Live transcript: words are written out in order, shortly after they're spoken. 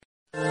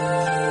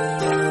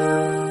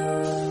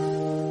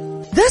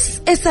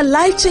is a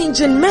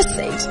life-changing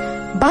message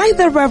by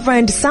the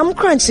Reverend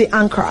Korankye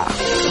Ankrah.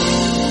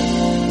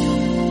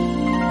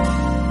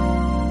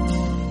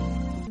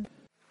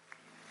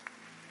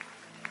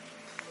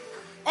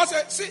 Also,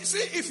 see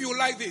if you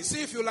like this.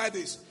 See if you like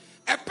this.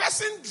 A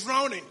person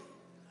drowning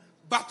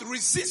but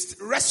resists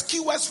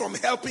rescuers from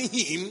helping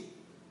him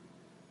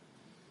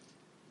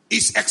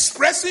is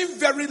expressing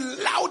very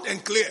loud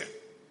and clear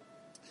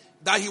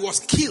that he was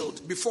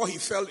killed before he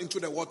fell into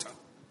the water.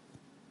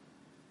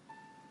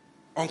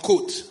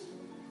 Unquote.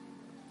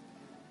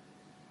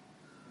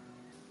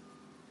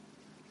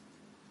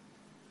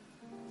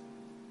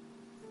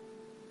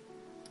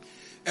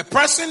 A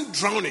person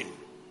drowning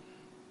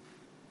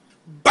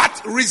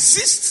but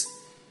resists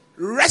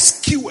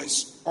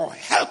rescuers or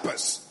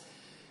helpers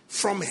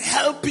from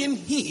helping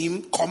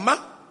him,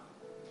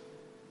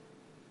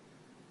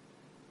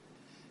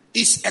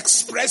 is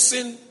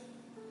expressing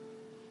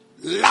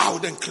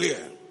loud and clear,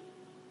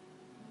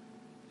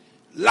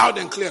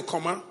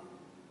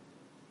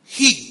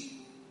 he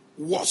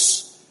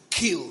was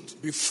killed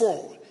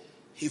before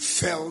he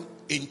fell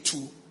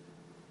into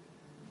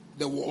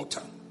the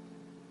water.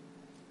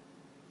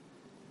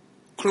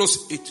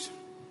 Close it.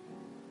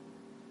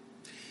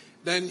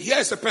 Then here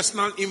is a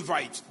personal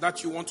invite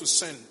that you want to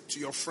send to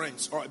your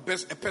friends, or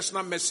a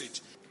personal message.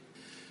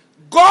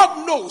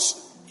 God knows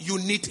you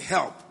need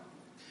help.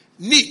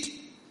 Need,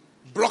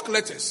 block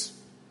letters.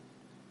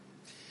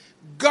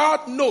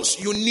 God knows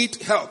you need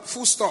help.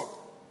 Full stop.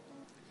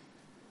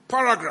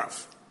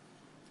 Paragraph.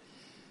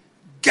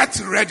 Get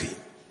ready,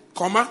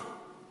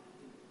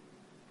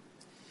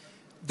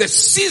 the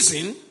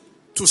season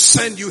to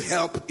send you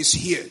help is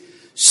here.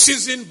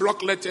 Season,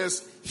 block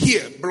letters.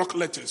 Here, block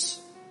letters.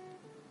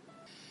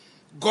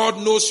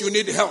 God knows you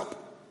need help.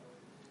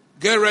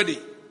 Get ready.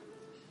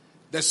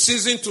 The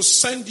season to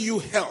send you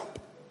help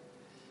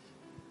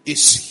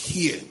is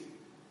here.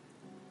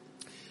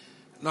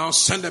 Now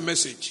send a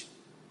message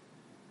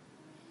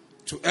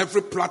to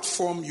every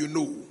platform you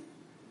know.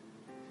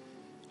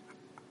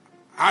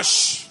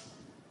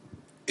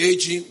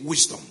 #AG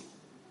Wisdom.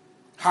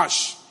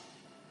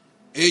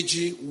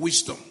 #AG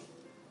Wisdom.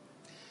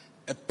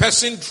 A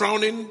person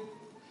drowning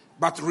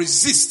but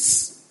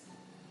resists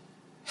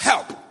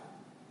help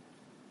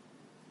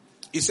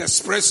is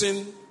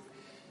expressing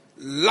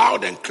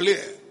loud and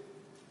clear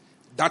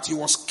that he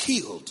was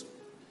killed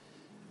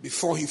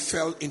before he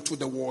fell into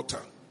the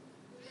water.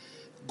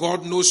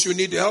 God knows you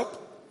need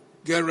help.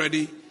 Get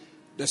ready.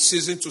 The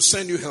season to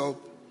send you help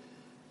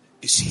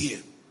is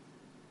here.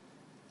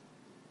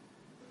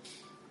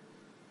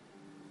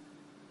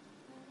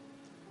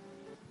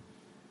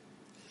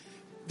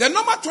 The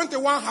number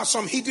 21 has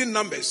some hidden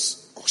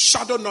numbers or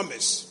shadow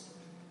numbers.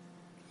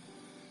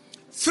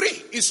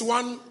 3 is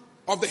one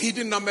of the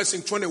hidden numbers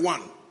in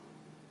 21.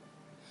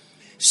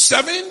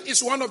 7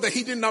 is one of the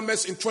hidden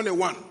numbers in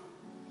 21.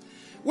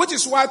 Which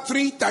is why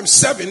 3 times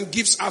 7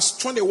 gives us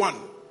 21.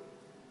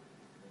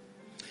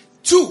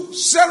 2,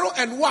 0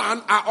 and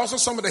 1 are also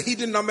some of the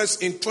hidden numbers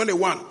in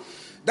 21.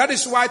 That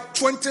is why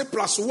 20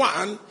 plus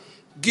 1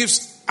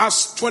 gives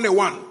us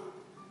 21.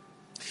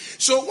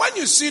 So when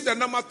you see the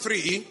number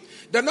 3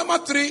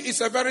 is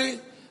a very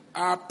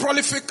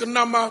prolific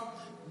number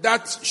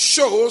that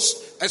shows,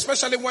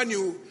 especially when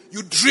you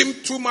dream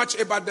too much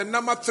about the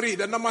number 3,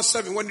 the number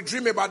 7, when you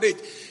dream about it,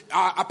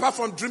 apart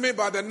from dreaming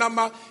about the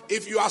number,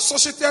 if you are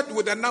associated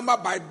with the number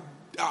by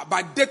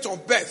date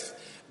of birth,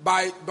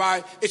 by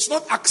it's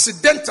not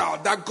accidental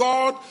that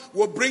God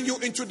will bring you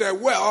into the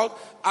world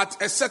at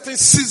a certain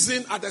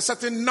season, at a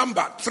certain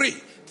number. 3,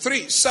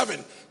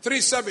 7.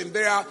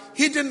 There are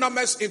hidden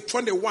numbers in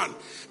 21.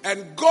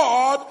 And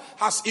God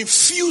has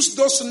infused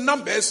those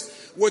numbers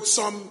with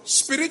some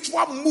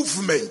spiritual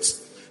movement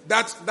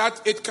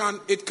that it can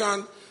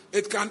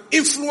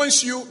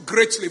influence you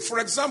greatly. For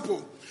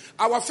example,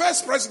 our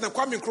first president,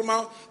 Kwame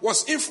Nkrumah,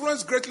 was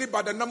influenced greatly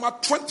by the number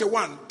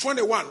 21.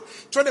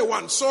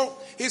 So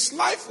his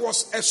life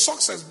was a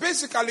success.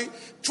 Basically,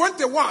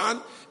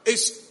 21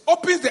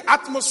 opens the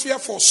atmosphere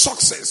for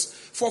success,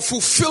 for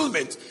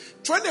fulfillment.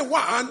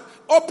 21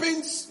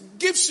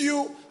 gives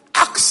you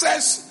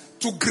access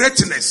to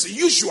greatness,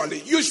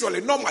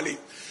 normally.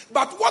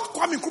 But what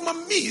Kwame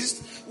Nkrumah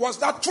missed was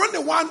that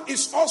 21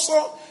 is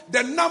also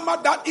the number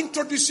that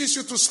introduces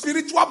you to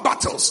spiritual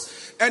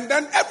battles. And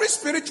then every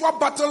spiritual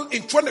battle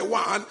in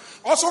 21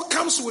 also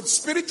comes with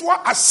spiritual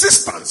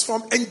assistance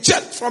from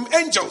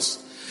angels.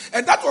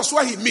 And that was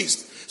why he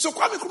missed. So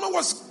Kwame Nkrumah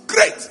was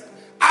great,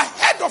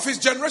 ahead of his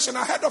generation,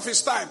 ahead of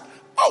his time.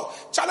 Oh,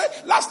 Charlie,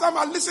 last time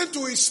I listened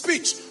to his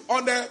speech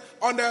on the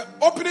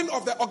opening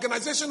of the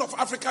Organization of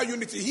African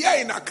Unity here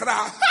in Accra.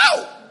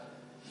 How?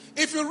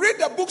 If you read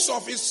the books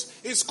of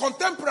his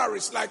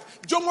contemporaries like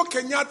Jomo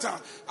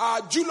Kenyatta,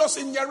 Julius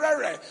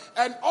Nyerere,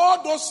 and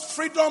all those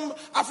freedom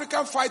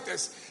African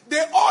fighters,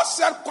 they all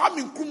said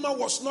Kwame Nkrumah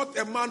was not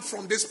a man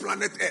from this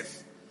planet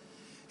Earth.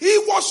 He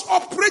was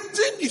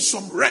operating in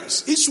some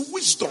realms, his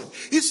wisdom,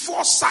 his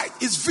foresight,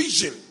 his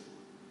vision.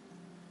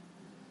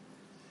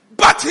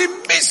 But he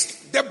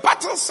missed the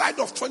battle side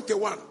of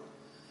 21.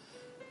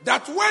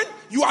 That when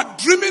you are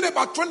dreaming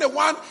about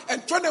 21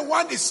 and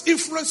 21 is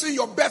influencing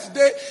your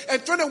birthday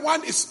and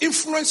 21 is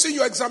influencing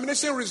your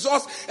examination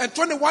results and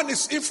 21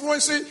 is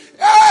influencing,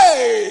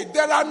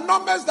 there are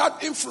numbers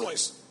that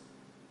influence.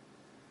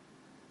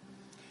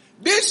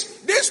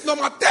 This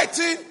number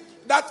 13,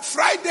 that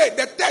Friday,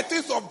 the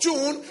 13th of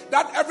June,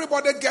 that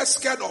everybody gets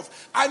scared of.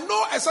 I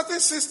know a certain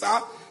sister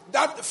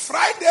that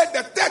Friday,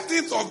 the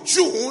 13th of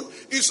June,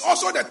 is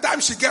also the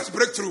time she gets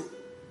breakthrough.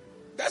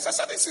 There's a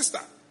certain sister.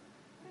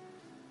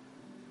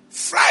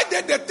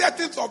 Friday, the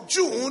 13th of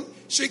June,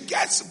 she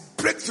gets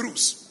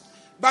breakthroughs.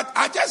 But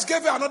I just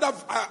gave her another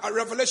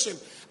revelation.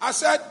 I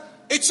said,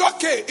 it's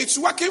okay. It's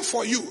working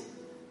for you.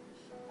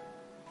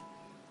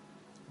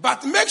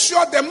 But make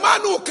sure the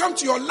man who will come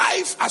to your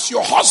life as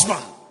your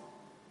husband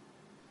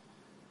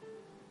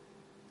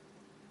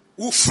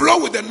will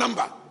flow with the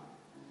number.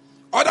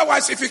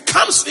 Otherwise, if he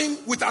comes in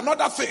with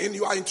another thing,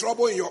 you are in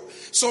trouble.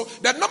 So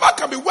the number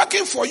can be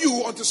working for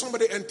you until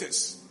somebody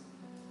enters.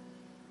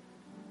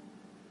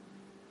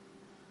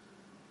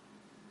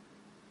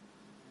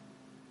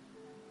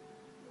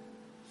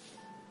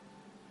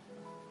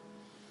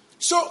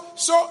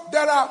 So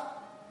there are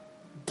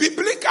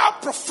biblical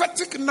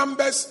prophetic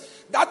numbers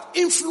that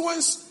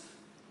influence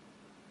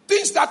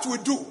things that we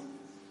do.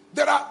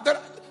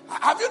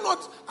 Have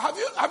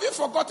you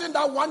forgotten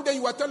that one day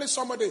you were telling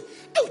somebody,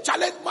 hey,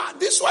 Charlie,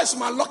 this one is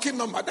my lucky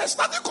number. There's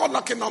nothing called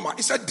lucky number.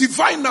 It's a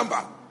divine number.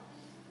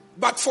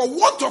 But for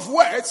want of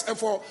words and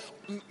for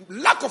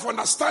lack of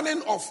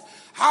understanding of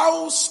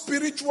how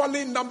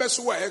spiritually numbers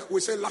work, we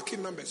say lucky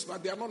numbers.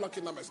 But they are not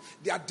lucky numbers.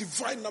 They are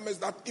divine numbers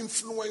that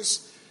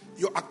influence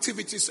your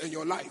activities and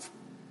your life.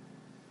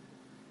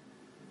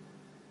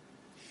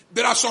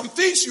 There are some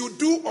things you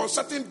do on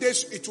certain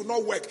days, it will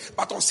not work.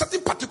 But on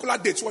certain particular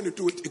dates, when you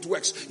do it, it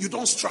works. You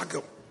don't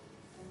struggle.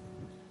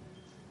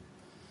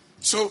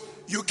 So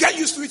you get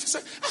used to it. You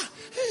say,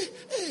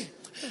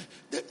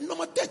 the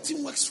number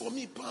 13 works for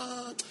me.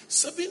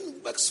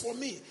 7 works for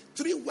me.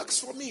 3 works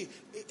for me.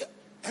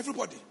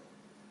 Everybody,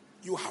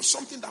 you have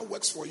something that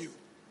works for you.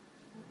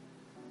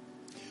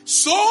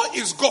 So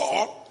is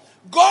God.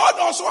 God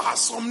also has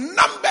some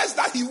numbers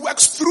that he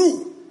works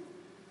through.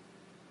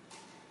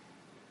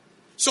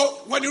 So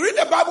when you read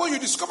the Bible, you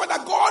discover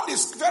that God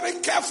is very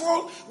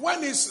careful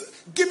when he's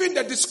giving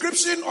the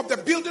description of the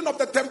building of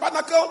the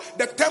tabernacle,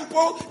 the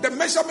temple, the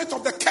measurement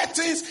of the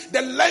curtains,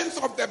 the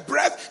length of the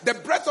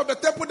breadth of the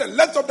temple, the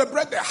length of the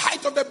breadth, the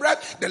height of the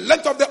breadth, the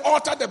length of the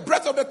altar, the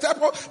breadth of the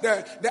temple,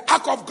 the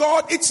ark of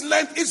God, its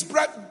length, its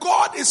breadth.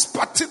 God is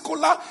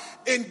particular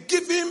in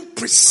giving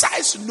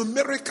precise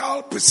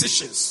numerical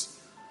precisions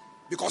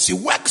because he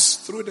works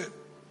through them.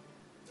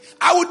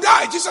 I will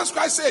die, Jesus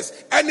Christ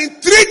says, and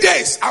in 3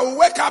 days I will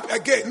wake up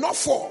again. Not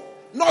 4,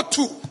 not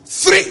 2,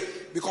 3.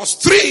 Because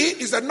 3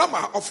 is the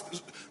number of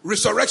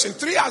resurrection.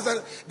 3 has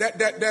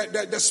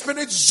the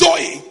spirit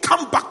Zoe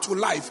come back to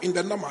life in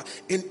the number,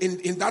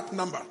 in that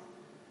number.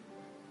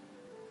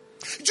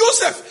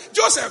 Joseph,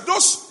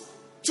 those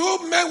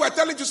 2 men were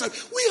telling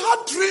Joseph, we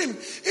had dream.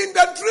 In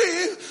the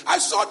dream, I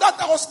saw that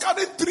I was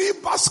carrying 3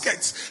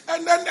 baskets.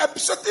 And then a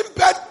certain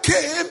bird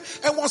came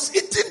and was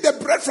eating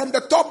the bread from the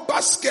top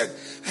basket.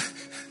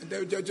 And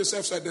then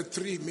Joseph said the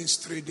 3 means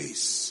 3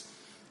 days.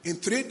 In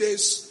 3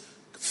 days,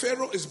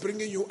 Pharaoh is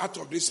bringing you out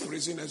of this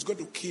prison and is going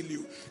to kill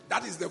you.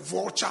 That is the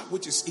vulture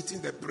which is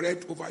eating the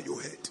bread over your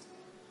head.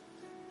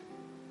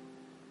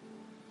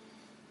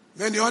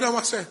 Then the other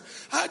one said,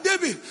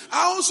 David,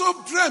 I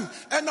also dreamt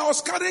and I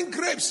was carrying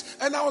grapes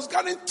and I was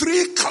carrying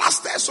 3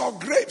 clusters of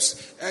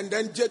grapes. And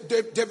then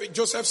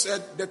Joseph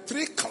said, the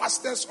 3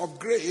 clusters of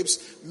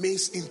grapes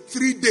means in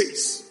 3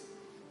 days.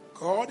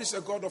 God is a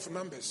God of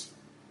numbers.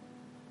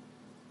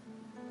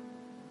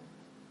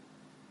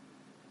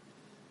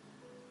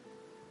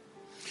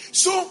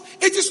 So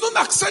it is not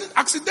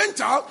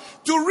accidental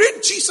to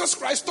read Jesus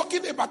Christ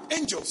talking about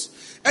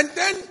angels. And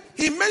then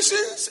he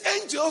mentions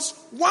angels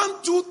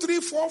 1, 2, 3,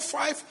 4,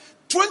 5,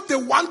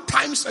 21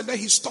 times. And then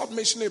he stopped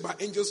mentioning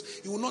about angels.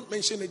 He will not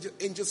mention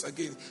angels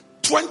again.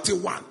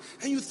 21.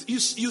 And you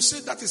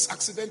say that is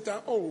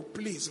accidental. Oh,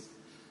 please.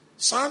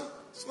 Son,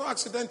 it's not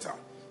accidental.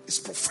 It's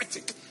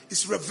prophetic.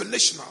 It's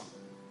revelational.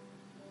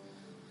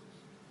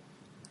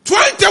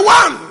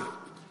 21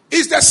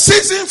 is the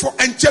season for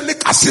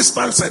angelic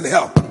assistance and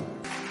help.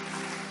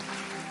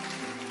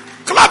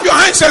 Clap your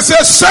hands and say,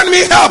 send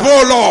me help,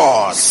 oh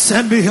Lord.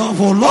 Send me help,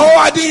 oh Lord. Oh,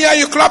 I didn't hear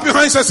you. Clap your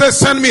hands and say,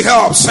 send me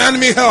help. Send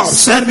me help.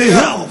 Send me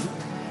help.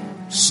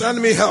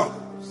 Send me help.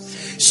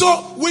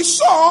 So we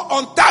saw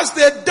on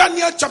Thursday,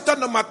 Daniel chapter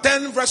number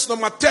 10, verse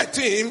number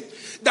 13,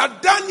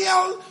 that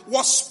Daniel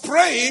was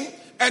praying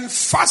and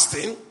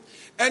fasting,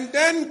 and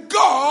then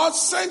God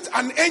sent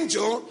an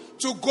angel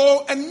to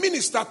go and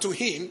minister to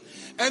him.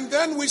 And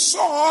then we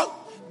saw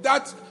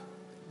that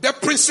the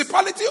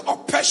principality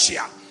of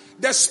Persia,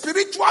 the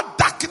spiritual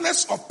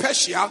darkness of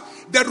Persia,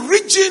 the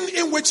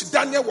region in which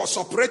Daniel was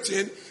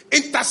operating,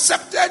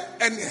 intercepted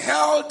and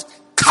held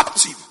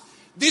captive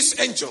this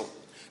angel.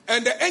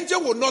 And the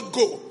angel would not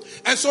go.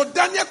 And so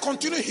Daniel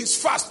continued his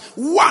fast.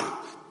 1,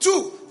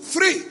 2,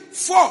 3,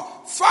 4,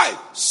 5,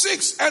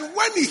 6. And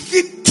when he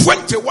hit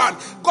 21,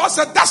 God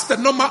said, that's the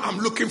number I'm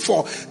looking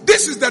for.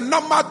 This is the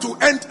number to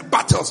end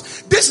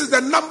battles. This is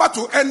the number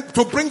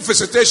to bring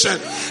visitation.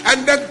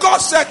 And then God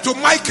said to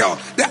Michael,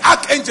 the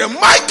archangel,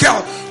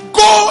 Michael,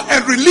 go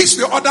and release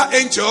the other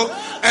angel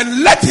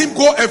and let him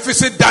go and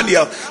visit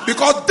Daniel,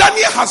 because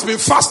Daniel has been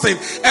fasting,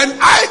 and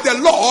I,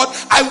 the Lord,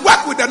 I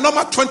work with the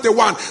number 21.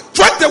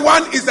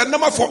 21 is the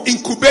number for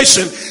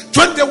incubation.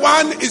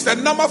 21 is the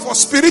number for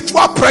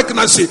spiritual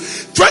pregnancy.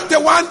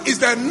 21 is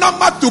the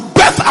number to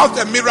birth out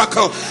a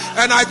miracle.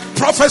 And I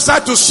prophesy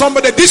to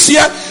somebody this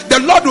year,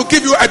 the Lord will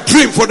give you a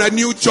dream for the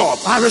new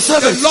job. I receive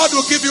it. The Lord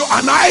will give you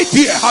an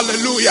idea.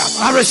 Hallelujah.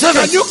 I receive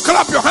it. Can you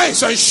clap your hands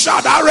and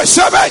shout, I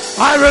receive it?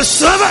 I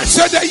receive it.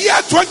 Say the year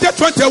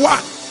 2021.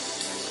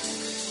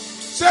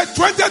 Say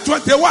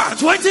 2021.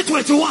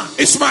 2021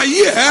 It's my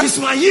year. It's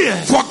my year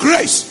For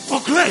grace. for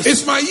grace.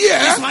 It's my year.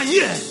 It's my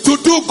year To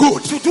do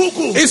good. to do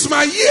good. It's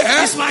my year.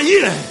 It's my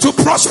year To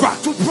prosper.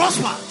 to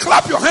prosper.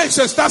 Clap your hands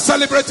and start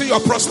celebrating your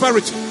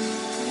prosperity.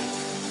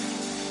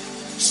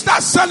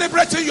 Start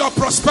celebrating your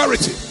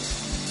prosperity.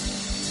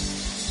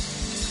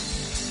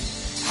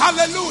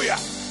 Hallelujah.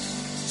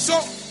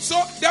 So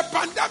the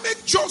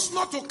pandemic chose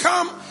not to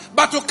come,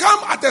 but to come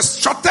at the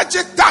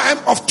strategic time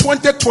of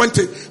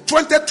 2020.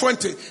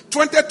 2020.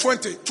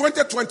 2020.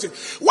 2020.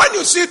 When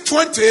you see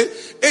 20,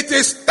 it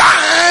is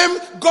time.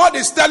 God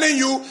is telling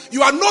you,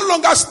 you are no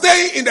longer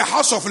staying in the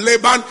house of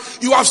Laban.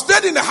 You have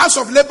stayed in the house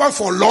of Laban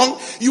for long.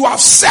 You have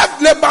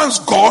served Laban's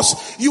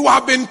gods. You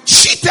have been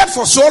cheated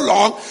for so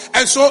long.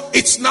 And so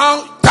it's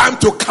now time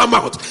to come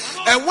out.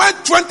 And when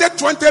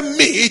 2020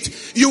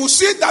 meet, you will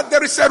see that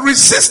there is a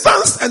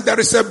resistance and there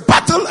is a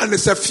battle and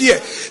there's a fear.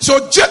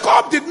 So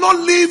Jacob did not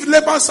leave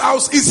Laban's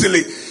house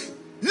easily.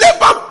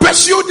 Laban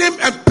pursued him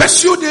and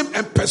pursued him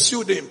and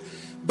pursued him.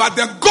 But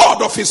the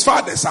God of his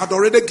fathers had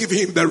already given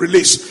him the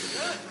release.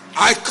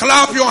 I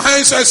clap your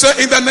hands and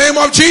say, in the name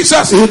of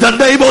Jesus. In the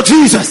name of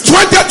Jesus.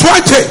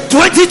 2020.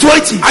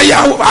 2020. I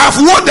have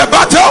won the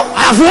battle.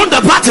 I have won the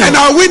battle. And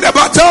I'll win the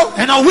battle.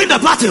 And I'll win the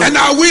battle. And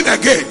I'll win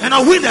again. And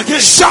I'll win again.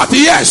 Shout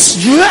yes.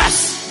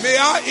 Yes. May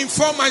I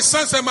inform my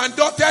sons and my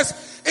daughters,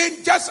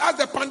 just as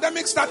the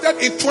pandemic started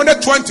in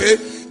 2020,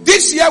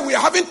 this year we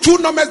are having two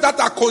numbers that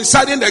are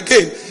coinciding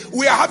again.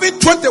 We are having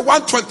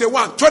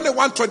 21-21,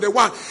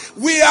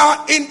 21-21. We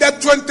are in the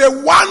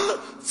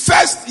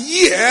 21st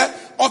year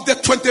of the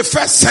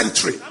 21st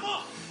century.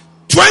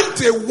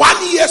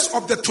 21 years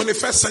of the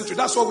 21st century.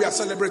 That's what we are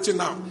celebrating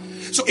now.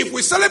 So if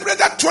we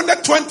celebrated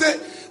 2020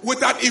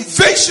 with an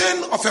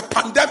invasion of a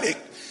pandemic,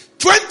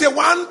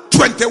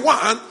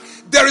 21-21,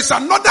 there is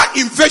another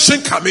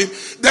invasion coming.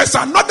 There's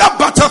another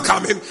battle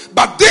coming.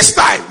 But this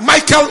time,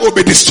 Michael will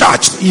be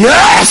discharged.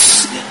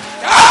 Yes.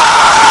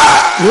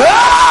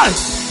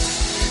 Yes.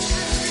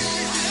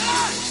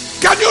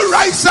 Can you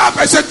rise up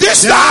and say,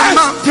 this time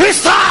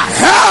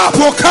help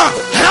will come.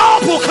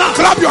 Help will come.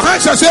 Clap your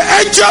hands and say,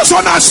 angels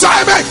on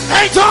assignment.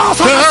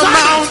 Angels on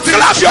assignment.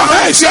 Clap your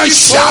hands and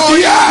shout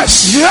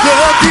yes. The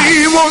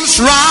demons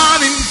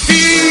running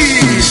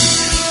feet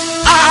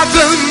at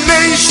the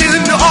nation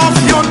of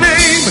your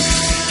name,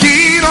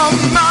 King of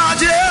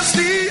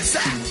majesty.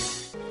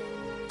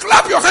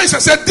 Clap your hands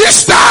and say,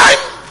 this time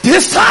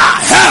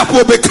help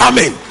will be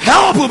coming.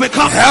 Help will be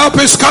coming. Help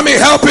is coming.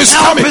 Help is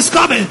Help coming. is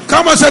coming.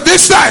 Come on, say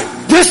this time.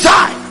 This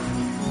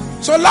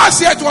time. So last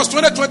year it was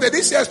 2020.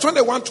 This year is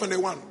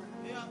 21-21.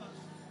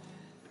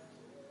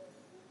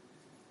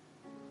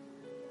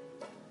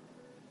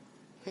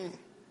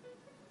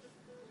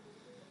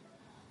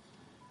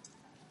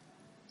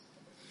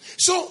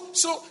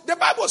 So the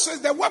Bible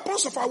says the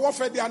weapons of our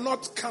warfare, they are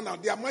not carnal,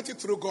 they are mighty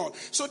through God.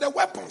 So the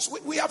weapons,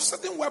 we have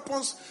certain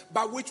weapons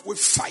by which we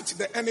fight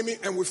the enemy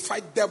and we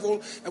fight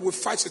devil and we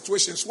fight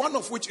situations. One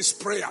of which is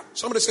prayer.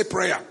 Somebody say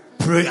prayer.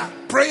 Prayer.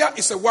 Prayer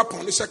is a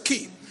weapon, it's a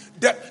key.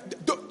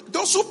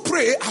 Those who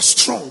pray are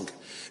strong.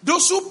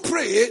 Those who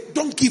pray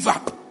don't give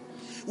up.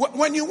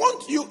 When you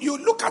want, you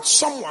look at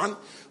someone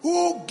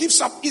who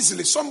gives up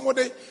easily,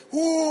 somebody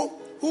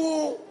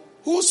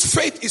whose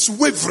faith is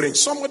wavering,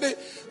 somebody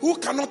who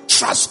cannot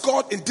trust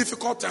God in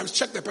difficult times.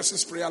 Check the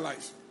person's prayer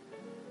life.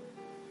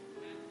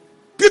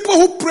 People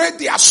who pray,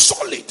 they are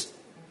solid.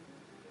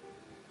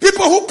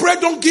 People who pray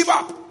don't give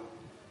up.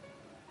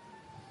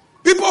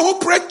 People who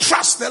pray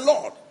trust the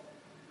Lord.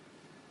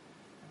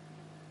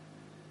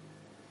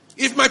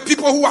 If my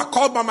people who are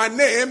called by my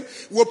name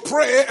will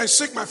pray and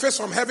seek my face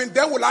from heaven,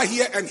 then will I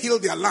hear and heal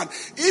their land.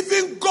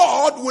 Even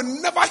God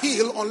will never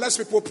heal unless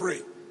people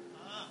pray.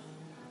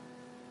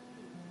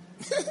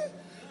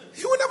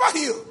 He will never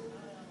heal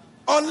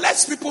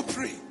unless people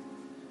pray.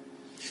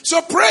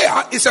 So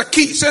prayer is a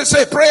key.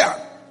 Say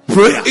prayer.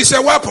 Prayer is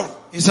a weapon.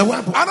 It's a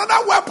weapon.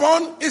 Another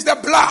weapon is the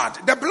blood.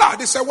 The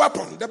blood is a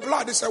weapon. The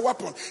blood is a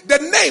weapon. The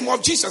name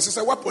of Jesus is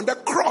a weapon. The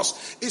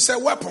cross is a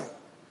weapon.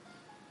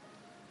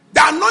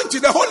 The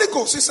anointing, the Holy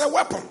Ghost is a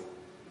weapon.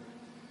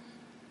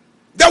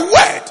 The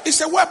word is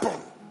a weapon.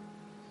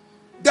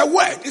 The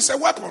word is a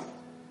weapon.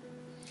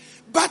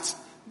 But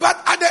But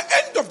at the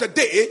end of the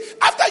day,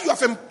 after you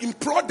have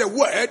implored the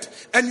word,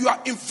 and you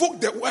have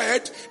invoked the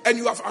word, and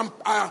you have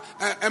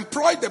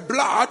employed the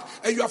blood,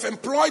 and you have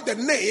employed the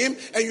name,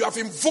 and you have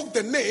invoked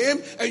the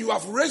name, and you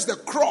have raised the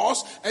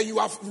cross, and you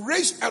have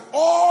raised at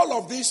all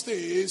of these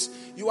things,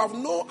 you have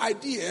no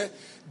idea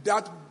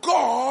that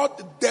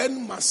God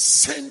then must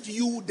send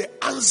you the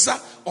answer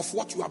of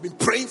what you have been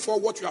praying for,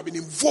 what you have been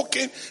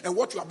invoking, and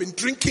what you have been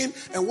drinking,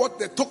 and what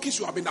the tokens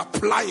you have been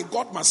applying.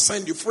 God must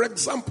send you. For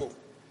example,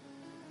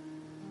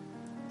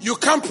 you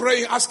come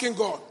praying, asking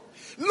God,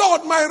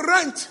 Lord, my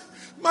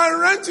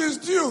rent is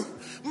due.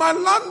 My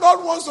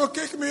landlord wants to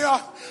kick me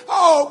out.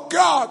 Oh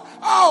God.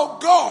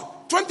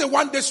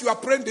 21 days you are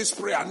praying this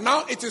prayer.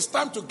 Now it is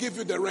time to give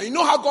you the rent. You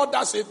know how God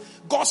does it?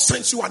 God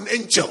sends you an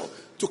angel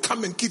to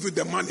come and give you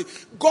the money.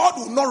 God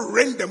will not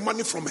rain the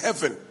money from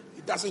heaven.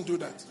 He doesn't do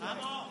that.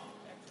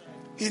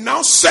 He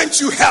now sends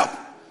you help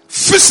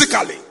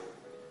physically.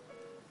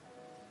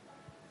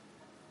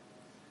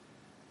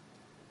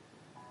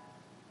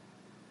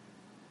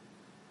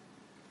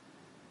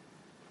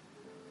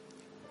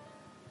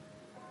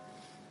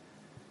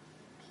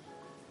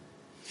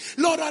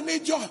 Lord, I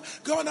need job.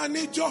 God, I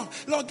need job.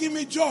 Lord, give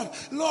me job.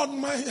 Lord,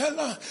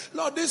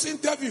 Lord, this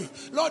interview.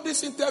 Lord,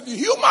 this interview.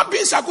 Human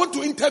beings are going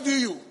to interview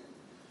you.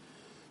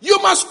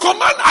 You must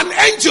command an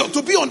angel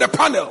to be on the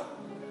panel.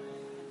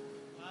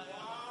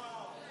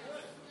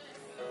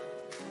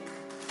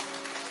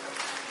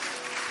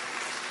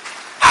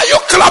 Are you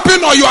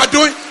clapping or you are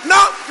doing?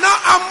 Now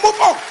I'm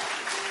moving on.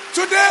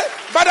 Today,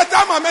 by the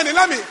time I'm ending,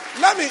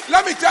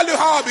 let me tell you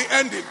how I'll be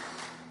ending.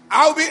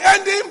 I'll be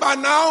ending by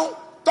now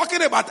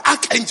talking about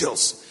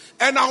archangels.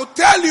 And I'll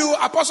tell you,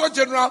 Apostle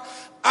General,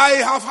 I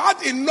have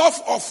had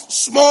enough of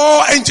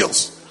small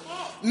angels.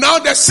 Now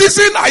the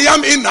season I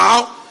am in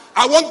now,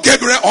 I want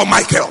Gabriel or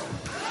Michael.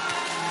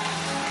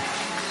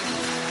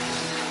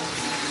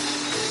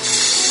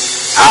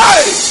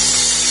 Hey!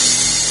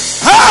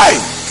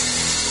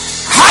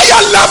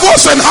 Higher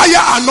levels and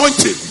higher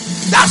anointing.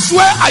 That's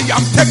where I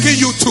am taking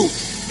you to.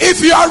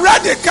 If you are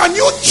ready, can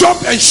you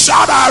jump and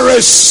shout, I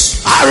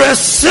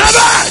receive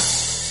it?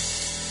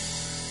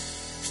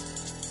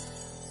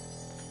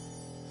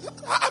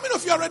 How many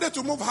of you are ready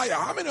to move higher?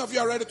 How many of you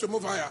are ready to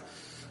move higher?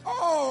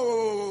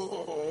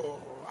 Oh,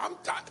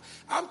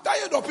 I'm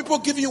tired of people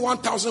giving you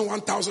 1,000.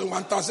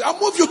 I'll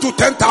move you to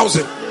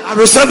 10,000. I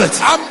receive it.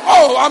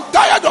 I'm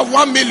tired of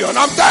 1 million.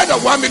 I'm tired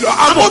of 1 million.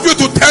 I'll move you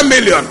to 10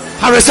 million.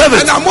 I receive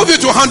it. And I'll move you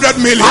to 100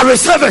 million. I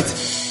receive it.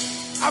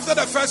 After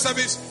the first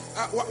service,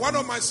 one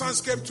of my sons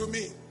came to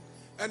me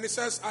and he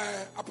says,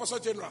 Apostle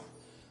General,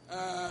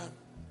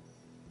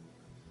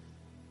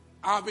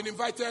 I've been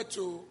invited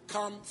to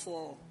come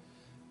for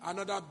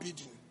another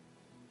bidding.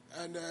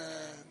 And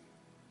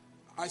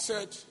I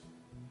said,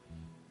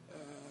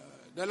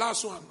 the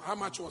last one, how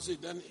much was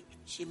it? Then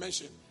she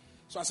mentioned.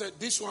 So I said,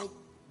 this one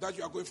that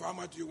you are going for, how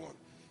much do you want?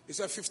 He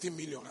said, 15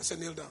 million. I said,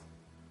 kneel down.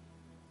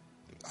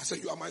 I said,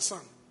 you are my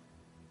son.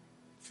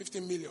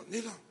 15 million.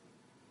 Kneel down.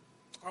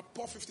 I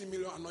pour 15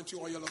 million anointing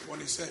oil upon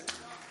his head.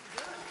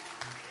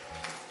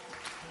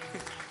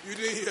 You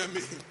didn't hear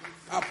me.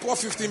 I pour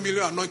 15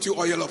 million anointing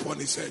oil upon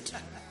his head.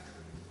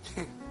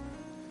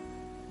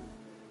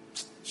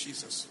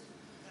 Jesus.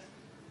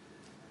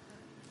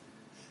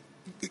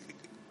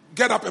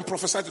 Get up and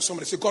prophesy to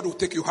somebody. Say, God will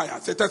take you higher.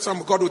 Say, tell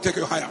someone, God will take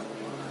you higher.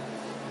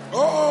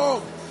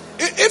 Oh,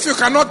 if you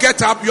cannot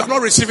get up, you are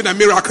not receiving a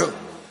miracle.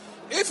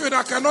 If you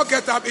cannot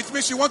get up, it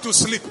means you want to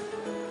sleep.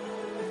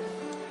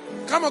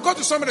 Come on, go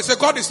to somebody and say,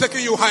 God is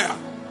taking you higher.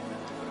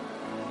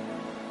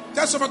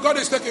 Tell someone, God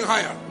is taking you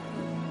higher.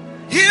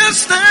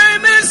 His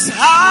name is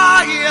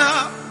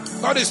higher.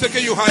 God is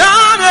taking you higher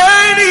than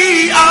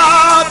any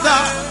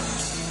other.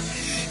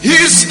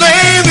 His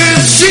name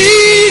is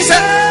Jesus,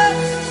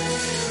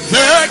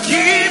 the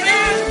King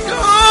in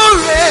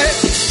glory.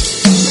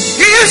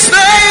 His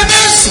name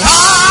is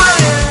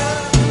higher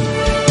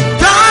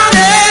than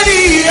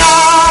any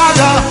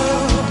other.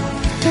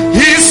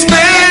 His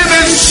name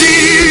is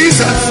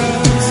Jesus.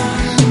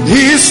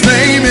 His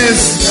name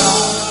is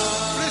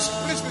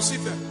God. Please be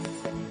seated.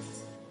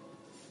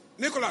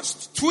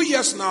 Nicholas, 2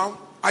 years now,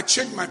 I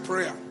changed my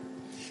prayer.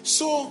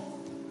 So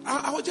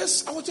I was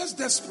just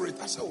desperate.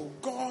 I said, oh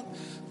God,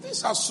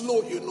 things are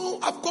slow. You know,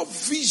 I've got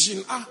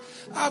vision.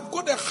 I've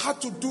got a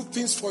heart to do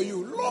things for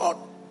you. Lord,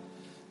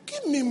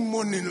 give me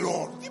money,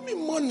 Lord. Give me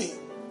money.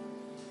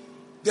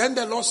 Then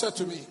the Lord said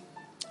to me,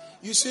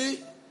 you see,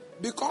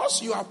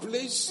 because you have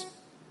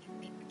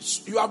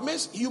made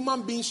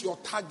human beings your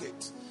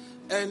target,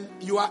 and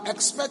you are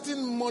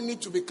expecting money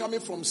to be coming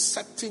from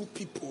certain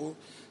people,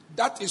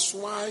 that is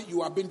why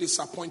you are being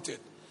disappointed.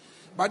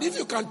 But if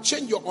you can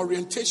change your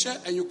orientation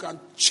and you can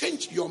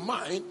change your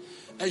mind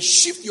and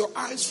shift your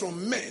eyes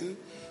from men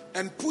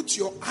and put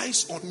your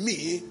eyes on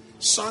me,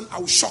 son, I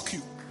will shock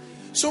you.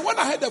 So when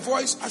I heard the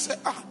voice, I said,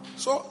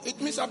 so it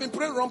means I've been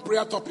praying wrong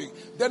prayer topic.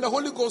 Then the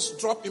Holy Ghost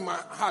dropped in my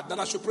heart that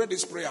I should pray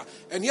this prayer.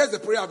 And here's the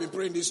prayer I've been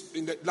praying this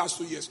in the last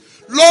 2 years.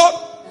 Lord,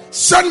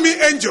 send me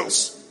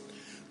angels.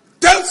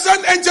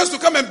 Send angels to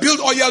come and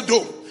build oil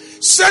dome.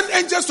 Send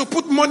angels to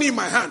put money in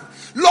my hand.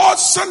 Lord,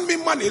 send me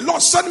money.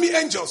 Lord, send me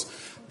angels.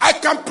 I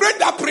can pray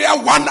that prayer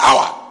 1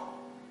 hour.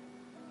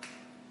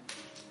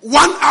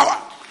 1 hour.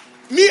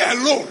 Me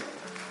alone.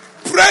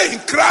 Praying,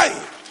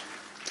 crying.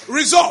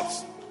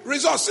 Results.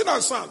 Sit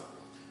down, son.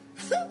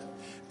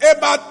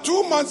 About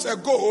 2 months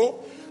ago,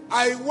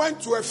 I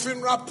went to a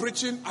funeral,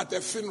 preaching at a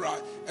funeral.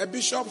 A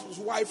bishop's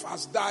wife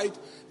has died,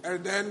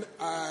 and then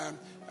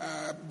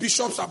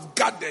bishops have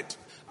gathered.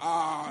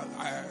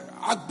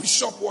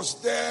 Archbishop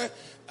was there,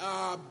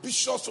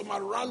 bishops from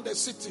around the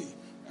city,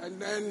 and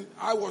then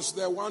I was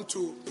the one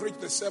to preach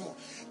the sermon.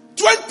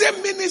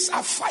 20 minutes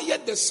I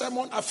fired the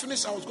sermon. I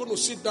finished. I was going to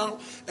sit down,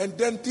 and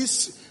then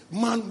this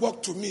man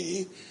walked to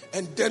me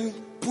and then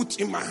put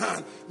in my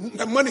hand.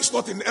 The money is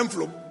not in the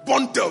envelope.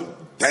 Bundle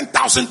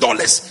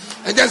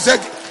 $10,000, and then said,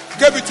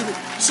 gave it to me.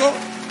 So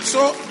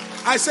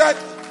I said,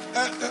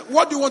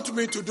 what do you want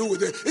me to do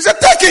with it? He said,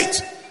 take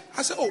it.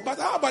 I said, oh, but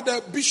how about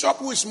the bishop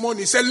who is money?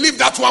 He said, leave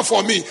that one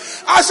for me.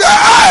 I said,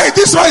 hey,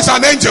 this one is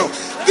an angel.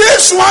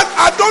 This one,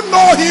 I don't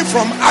know him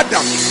from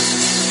Adam.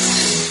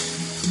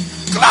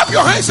 Clap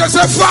your hands and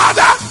say,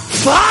 Father,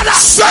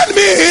 send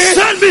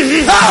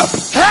me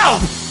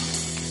help.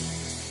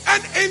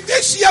 And in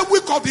this year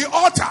week of the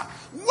altar,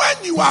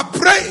 when you are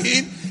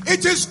praying,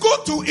 it is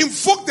good to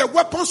invoke the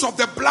weapons of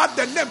the blood,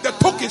 the name, the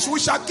tokens. We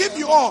shall give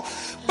you all.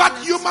 But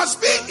you must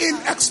be in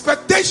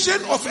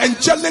expectation of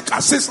angelic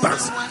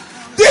assistance.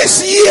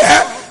 This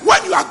year,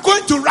 when you are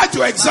going to write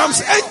your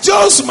exams,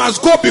 angels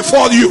must go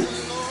before you.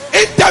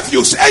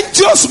 Interviews,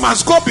 angels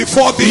must go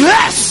before thee.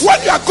 Yes. When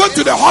you are going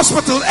to the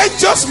hospital,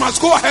 angels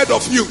must go ahead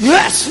of you.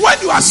 Yes. When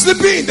you are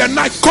sleeping in the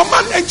night,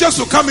 command angels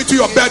to come into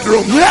your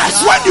bedroom. Yes.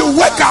 When you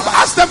wake up,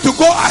 ask them to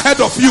go ahead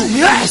of you.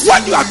 Yes.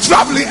 When you are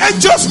traveling,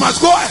 angels must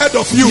go ahead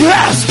of you.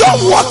 Yes.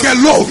 Don't walk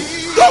alone.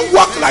 Don't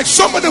walk like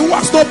somebody who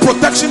has no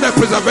protection and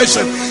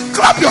preservation.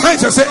 Clap your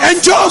hands and say,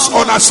 angels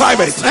on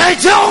assignment.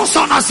 Angels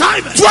on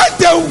assignment. 2021.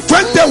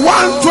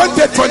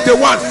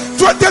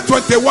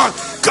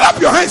 Clap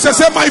your hands and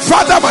say, my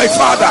Father. My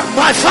Father.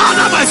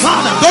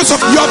 Those of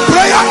your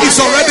prayer is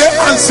already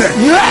answered.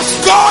 Yes.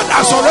 God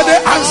has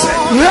already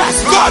answered. Yes.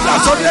 God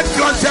has already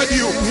granted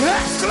you.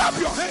 Yes. Clap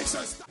your hands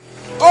and start.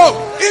 Oh,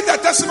 in the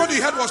testimony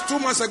you heard was 2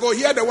 months ago.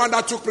 Here the one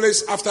that took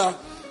place after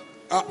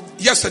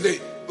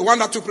yesterday. The one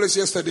that took place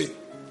yesterday.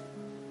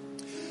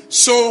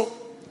 So,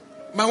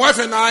 my wife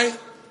and I,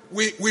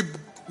 we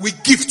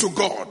give to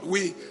God.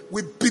 We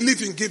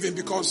believe in giving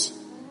because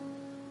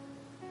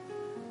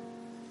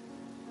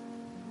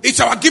it's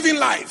our giving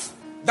life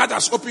that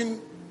has opened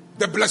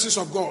the blessings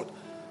of God.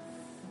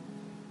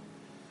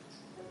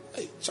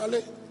 Hey,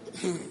 Charlie.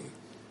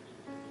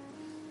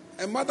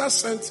 A mother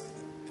sent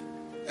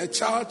a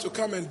child to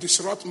come and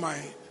disrupt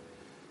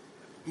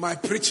my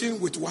preaching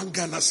with 1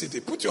 Ghana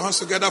cedi. Put your hands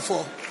together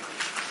for...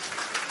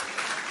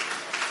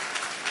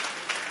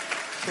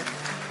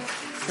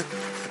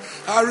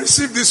 I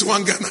received this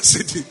 1 Ghana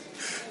cedi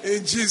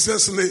in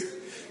Jesus' name.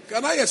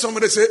 Can I hear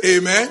somebody say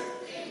amen?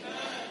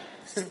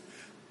 Amen.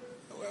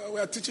 We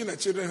are teaching the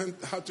children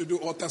how to do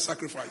altar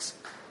sacrifice.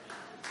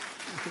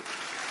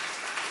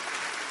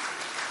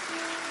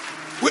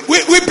 We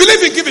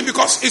believe in giving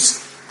because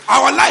it's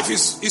our life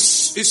is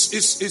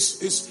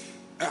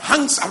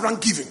hangs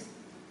around giving.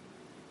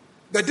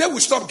 The day we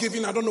stop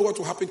giving, I don't know what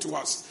will happen to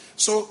us.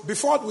 So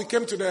before we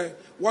came to the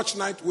watch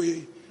night,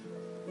 we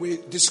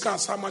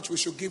discussed how much we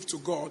should give to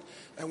God,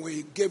 and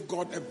we gave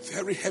God a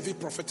very heavy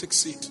prophetic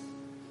seed.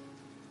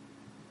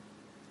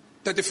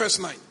 31st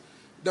night,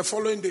 the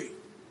following day,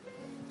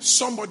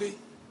 somebody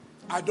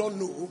I don't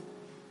know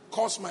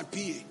calls my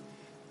PA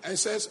and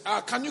says,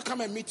 can you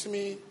come and meet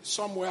me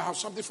somewhere? I have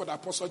something for the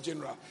Apostle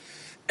General.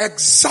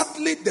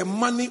 Exactly the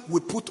money we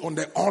put on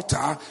the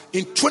altar,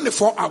 in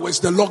 24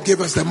 hours, the Lord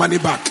gave us the money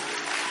back.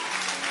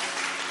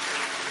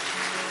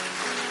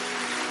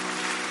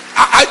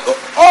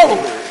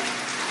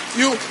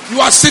 You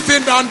are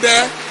sitting down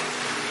there,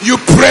 you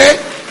pray,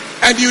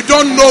 and you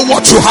don't know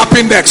what will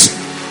happen next.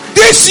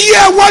 This year,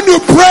 when you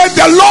pray,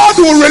 the Lord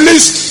will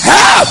release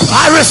help.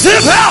 I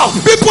receive help.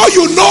 People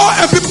you know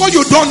and people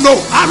you don't know,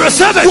 I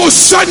receive it. Will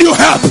send you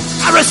help.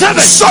 I receive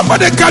it.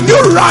 Somebody, can you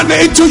run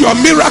into your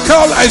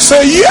miracle and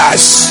say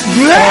yes?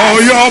 Yes.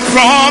 All your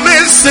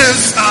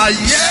promises are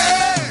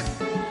yes.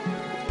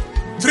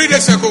 3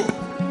 days ago,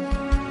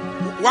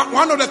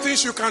 one of the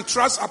things you can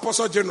trust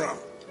Apostle General,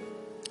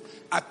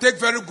 I take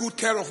very good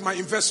care of my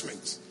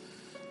investments.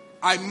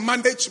 I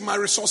manage my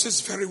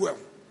resources very well.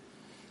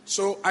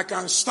 So I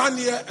can stand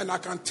here and I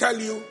can tell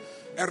you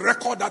a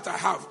record that I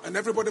have, and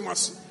everybody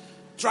must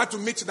try to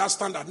meet that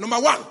standard. Number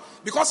one,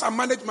 because I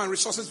manage my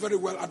resources very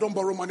well, I don't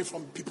borrow money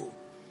from people.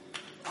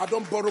 I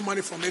don't borrow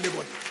money from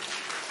anybody.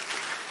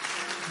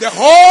 The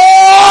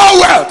whole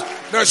world,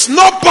 there's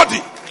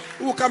nobody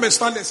who will come and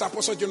stand and say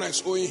Apostle Jonah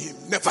is owing him.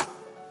 Never.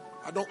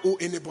 I don't owe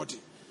anybody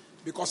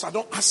because I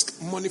don't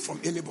ask money from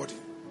anybody.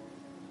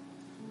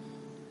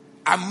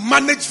 I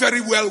manage very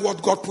well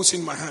what God puts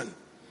in my hand.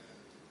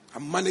 I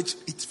manage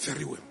it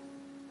very well.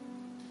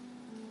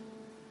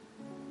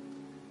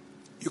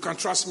 You can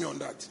trust me on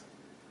that.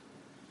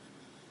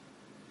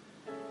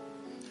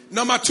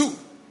 Number 2.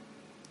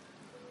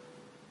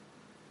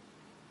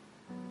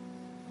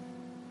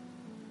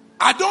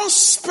 I don't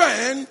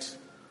spend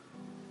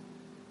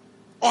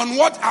on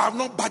what I have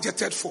not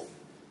budgeted for.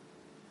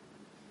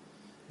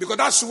 Because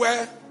that's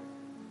where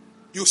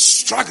you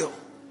struggle.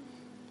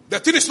 The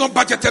thing is not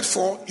budgeted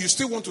for, you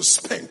still want to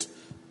spend.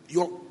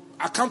 Your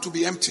account will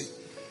be empty.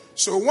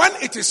 So when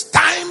it is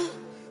time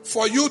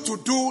for you to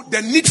do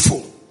the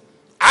needful,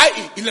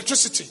 i.e.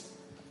 electricity,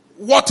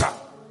 water,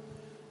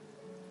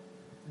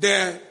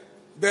 the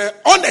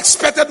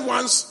unexpected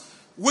ones,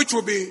 which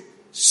will be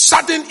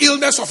sudden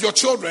illness of your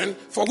children,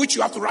 for which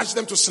you have to rush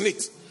them to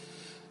SNIT.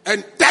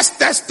 And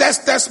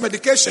test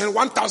medication,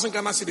 1,000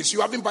 Ghana cedis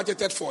you haven't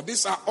budgeted for.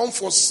 These are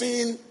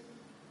unforeseen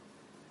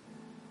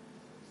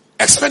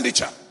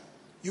expenditure.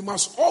 You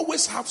must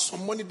always have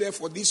some money there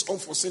for this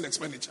unforeseen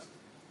expenditure.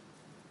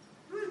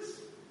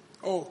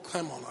 Oh,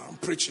 come on, I'm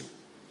preaching.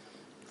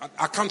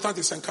 Accountant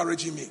is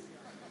encouraging me.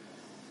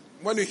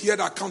 When you hear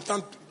the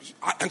accountant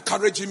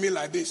encouraging me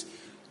like this,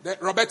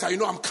 Roberta, you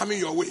know I'm coming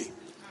your way.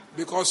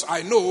 Because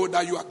I know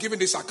that you are giving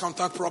this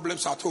accountant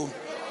problems at home.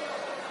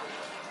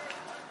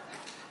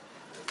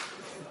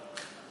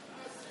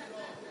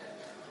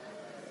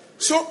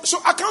 So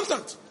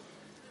accountant,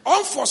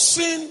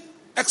 unforeseen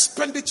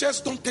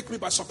expenditures don't take me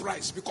by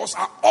surprise because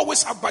I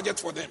always have budget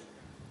for them.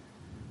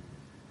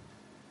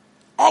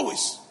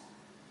 Always.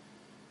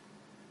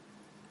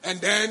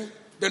 And then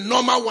the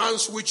normal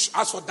ones, which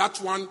as for that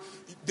one,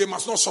 they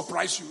must not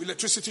surprise you.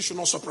 Electricity should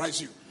not surprise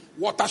you.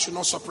 Water should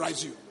not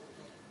surprise you.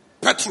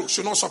 Petrol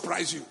should not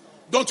surprise you.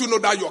 Don't you know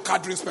that your car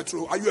drinks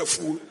petrol? Are you a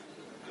fool?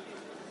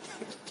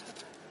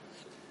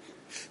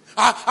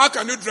 How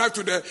can you drive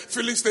to the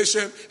filling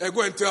station and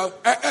go and tell,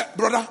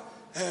 brother,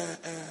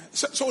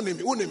 so name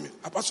me,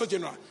 Apostle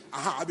General,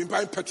 I've been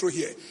buying petrol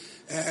here.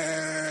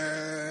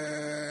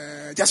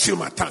 Just fill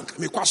my tank.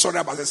 Me quite sorry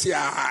about this.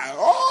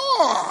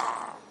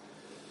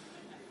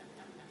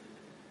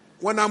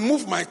 When I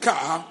move my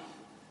car,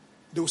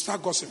 they will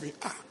start gossiping.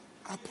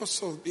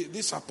 Apostle,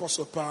 this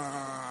apostle,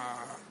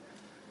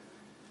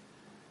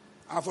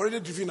 I've already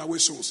driven away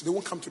souls. They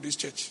won't come to this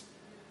church.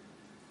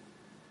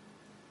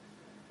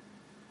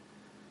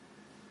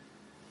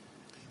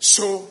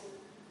 So,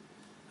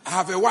 I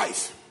have a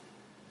wife.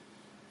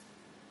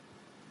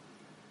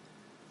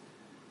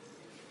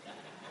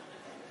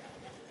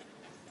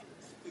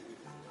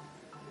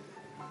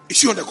 Is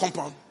she on the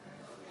compound?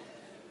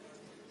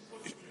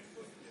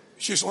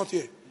 She's not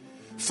here.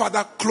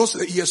 Father, close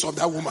the ears of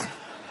that woman.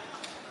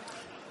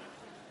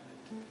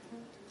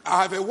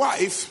 I have a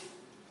wife.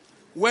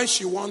 When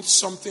she wants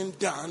something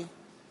done,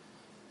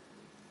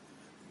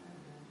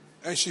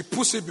 and she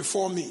puts it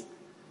before me,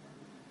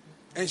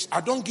 and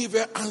I don't give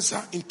her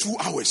answer in 2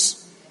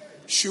 hours,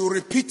 she will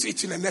repeat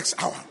it in the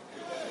next hour.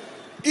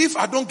 If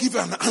I don't give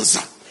her an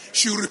answer,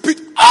 she will repeat,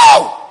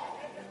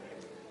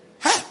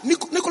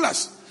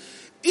 Nicholas,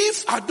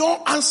 if I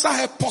don't answer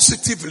her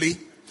positively,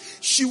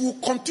 she will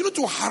continue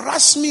to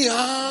harass me,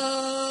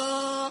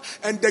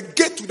 and the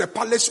gate to the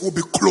palace will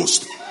be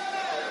closed.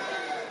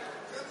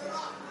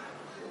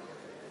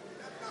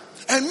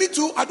 And me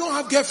too, I don't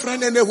have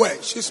girlfriend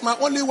anywhere. She's my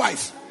only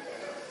wife.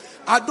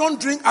 I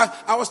don't drink.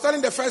 I was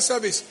telling the first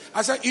service,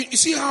 I said, you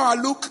see how I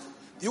look?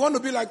 You want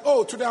to be like,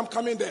 oh, today I'm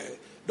coming there.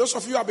 Those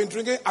of you have been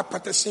drinking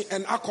aperitif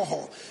and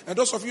alcohol. And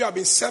those of you have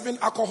been serving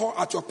alcohol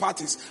at your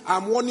parties.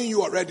 I'm warning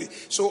you already.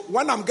 So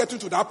when I'm getting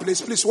to that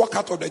place, please walk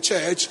out of the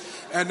church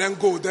and then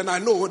go. Then I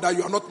know that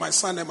you are not my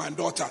son and my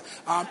daughter.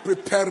 I'm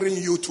preparing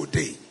you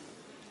today.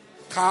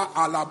 Ka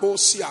alabo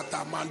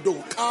siata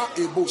mando ka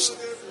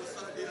ebos.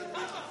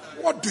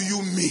 What do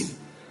you mean?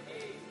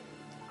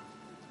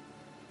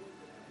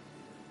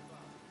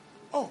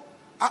 Oh,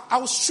 I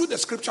will shoot the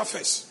scripture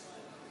first.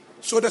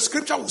 So the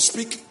scripture will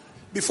speak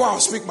before I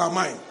speak my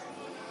mind.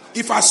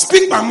 If I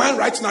speak my mind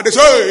right now, they say,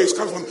 hey, it's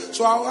coming from me.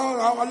 So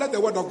I'll let the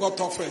word of God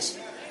talk first.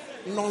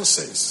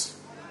 Nonsense.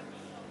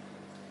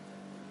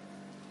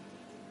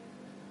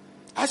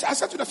 I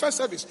said to the first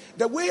service,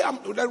 the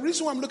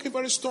reason why I'm looking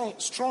very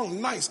strong,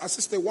 nice, as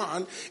Sister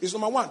One, is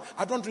number 1,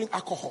 I don't drink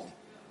alcohol.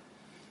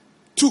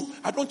 2,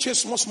 I don't chase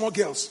small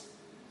girls.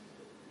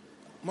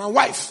 My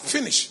wife,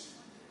 finish.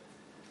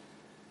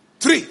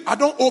 3, I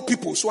don't owe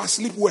people, so I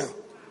sleep well.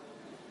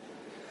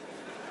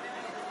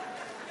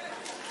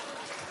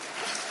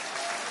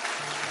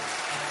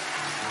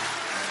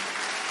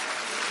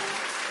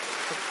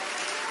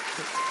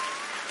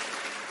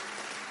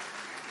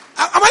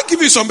 I might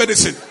give you some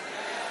medicine.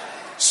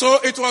 So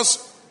it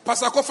was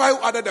Pastor Kofa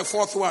who added the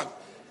 4th one.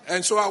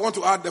 And so I want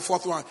to add the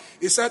 4th one.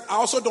 He said, I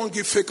also don't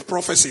give fake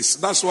prophecies.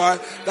 That's why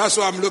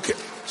I'm looking.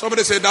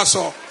 Somebody said, that's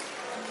all.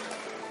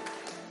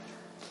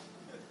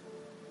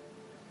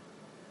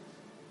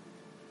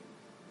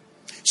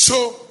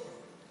 So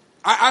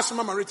I asked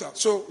Mama Rita,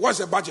 so what's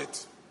the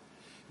budget?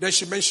 Then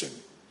she mentioned.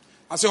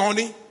 I said,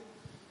 honey,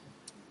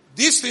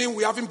 this thing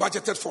we haven't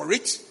budgeted for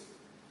it.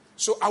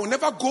 So I will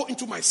never go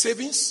into my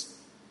savings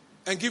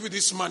and give you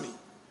this money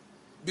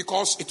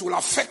because it will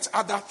affect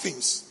other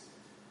things.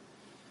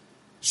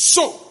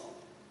 So,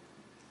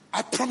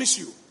 I promise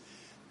you,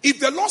 If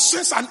the Lord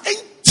sends an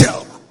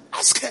angel,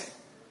 ask her.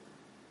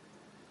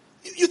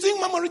 You think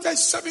Mama Rita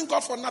is serving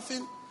God for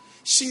nothing?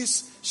 She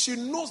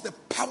knows the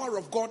power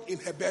of God in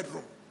her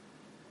bedroom.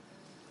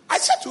 I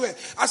said to her,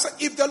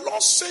 if the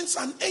Lord sends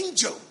an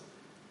angel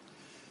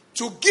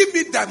to give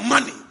me that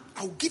money,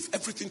 I will give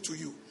everything to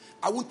you.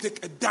 I won't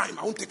take a dime.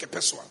 I won't take a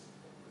peso.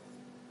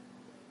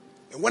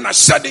 And when I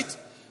said it,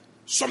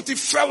 something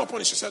fell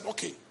upon it. She said,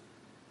 okay.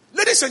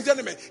 Ladies and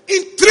gentlemen,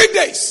 in 3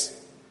 days,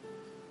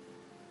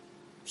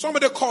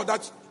 somebody called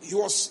that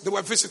they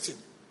were visiting.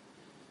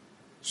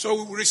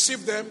 So we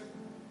received them.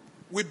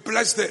 We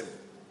blessed them.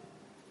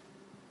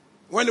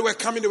 When they were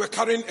coming, they were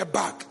carrying a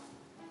bag.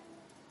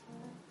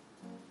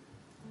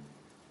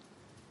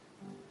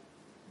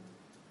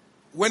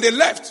 When they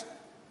left,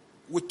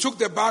 we took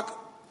the bag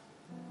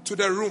to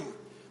the room.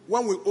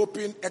 When we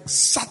opened,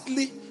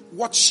 exactly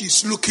what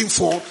she's looking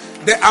for,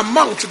 the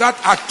amount that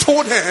I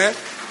told her,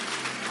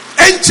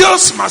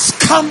 angels must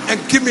come and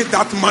give me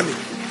that money.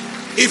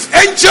 If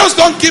angels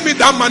don't give me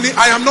that money,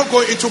 I am not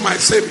going into my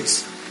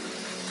savings.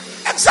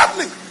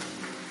 Exactly.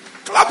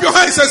 Clap your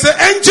hands and say,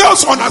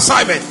 angels on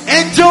assignment.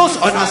 Angels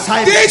on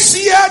assignment. This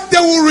year, they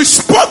will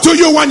respond to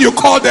you when you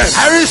call them.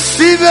 I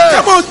receive it.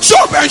 Come on,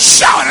 jump and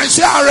shout and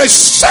say, I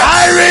receive.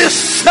 I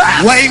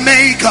receive.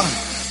 Waymaker,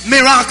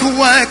 miracle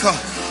worker,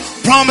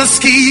 promise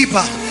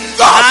keeper.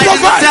 God light in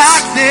the provides.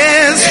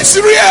 darkness. It's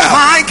real.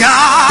 My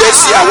God.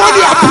 This year when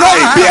you are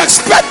praying, be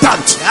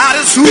expectant. That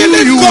is who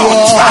Believe you God.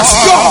 are. Trust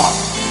God.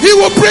 He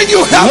will bring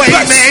you help.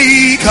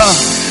 Waymaker,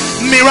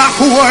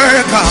 miracle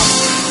worker,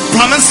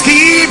 promise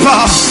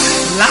keeper,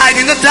 light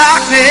in the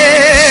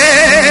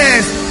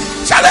darkness.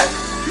 Charlie,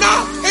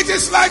 now it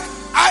is like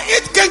I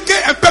eat kenke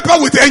and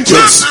pepper with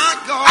angels.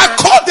 I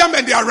call them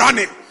and they are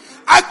running.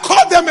 I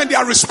call them and they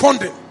are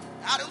responding.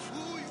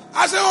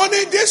 I say,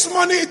 honey, this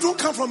money, it won't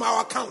come from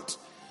our account.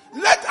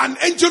 Let an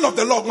angel of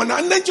the Lord, when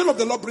an angel of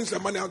the Lord brings the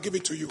money, I'll give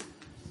it to you.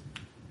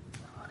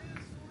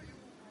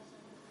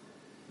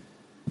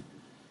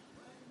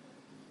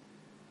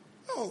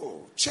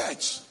 Oh,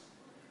 church.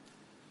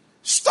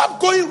 Stop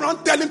going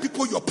around telling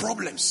people your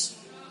problems.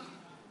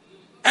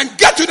 And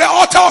get to the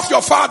altar of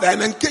your father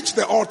and engage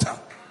the altar.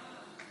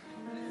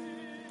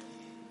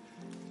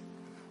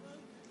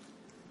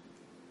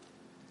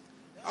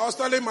 I was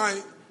telling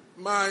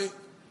my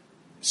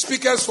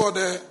speakers for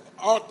the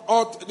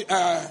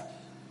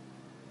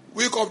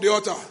week of the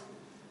altar.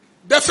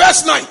 The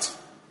first night,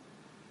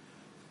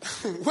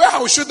 where I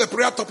will shoot the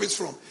prayer topics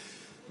from.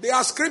 There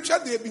are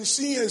scriptures they have been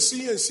seeing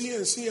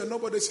and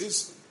nobody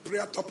says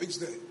prayer topics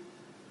there.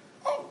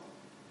 Oh,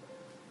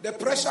 the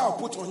pressure I'll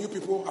put on you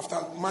people after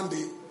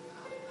Monday.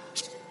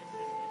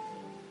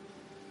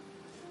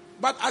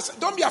 But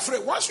don't be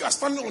afraid. Once you are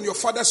standing on your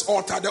father's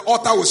altar, the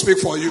altar will speak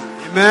for you.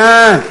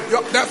 Amen.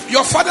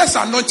 Your father's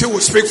anointing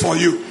will speak for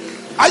you.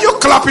 Are you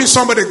clapping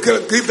somebody?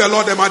 Give the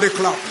Lord a mighty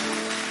clap.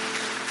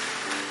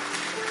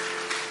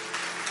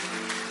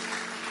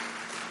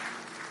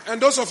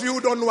 And those of you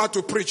who don't know how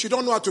to preach, you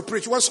don't know how to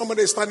preach. When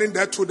somebody is standing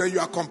there too, then you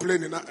are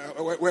complaining.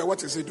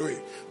 What is he doing?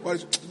 Well,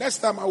 next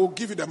time I will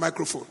give you the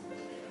microphone.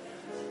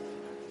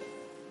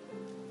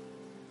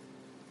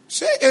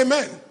 Say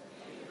amen.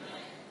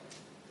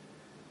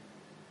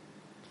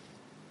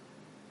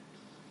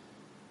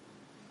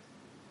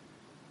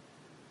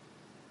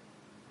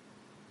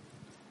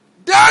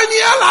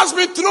 Daniel has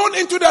been thrown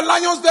into the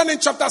lion's den in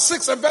chapter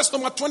 6 and verse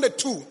number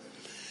 22.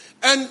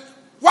 And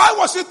why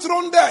was he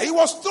thrown there? He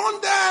was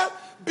thrown there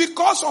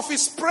because of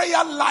his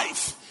prayer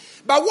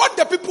life. But what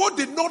the people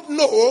did not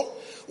know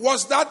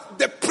was that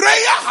the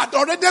prayer had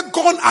already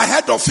gone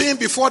ahead of him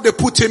before they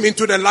put him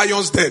into the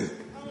lion's den.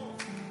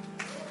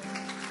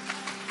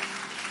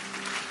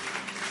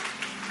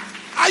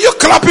 Are you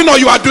clapping or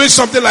you are doing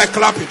something like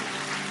clapping?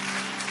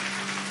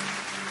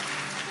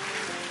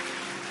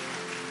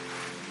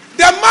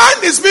 The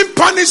man is being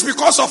punished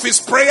because of his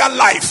prayer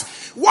life.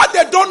 What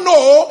they don't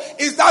know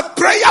is that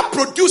prayer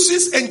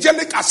produces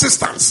angelic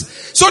assistance.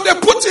 So they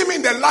put him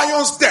in the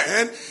lion's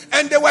den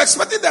and they were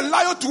expecting the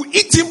lion to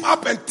eat him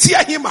up and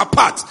tear him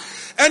apart.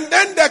 And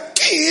then the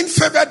king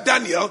favored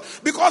Daniel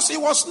because he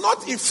was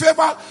not in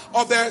favor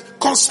of the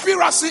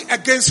conspiracy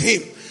against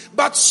him.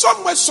 But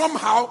somewhere,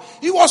 somehow,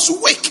 he was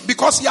weak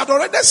because he had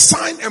already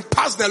signed and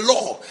passed the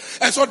law.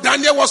 And so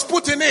Daniel was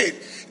put in it.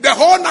 The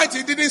whole night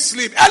he didn't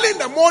sleep. Early in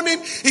the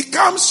morning, he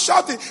comes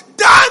shouting,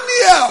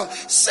 Daniel,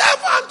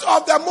 servant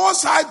of the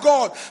Most High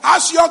God,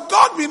 has your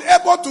God been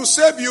able to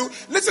save you?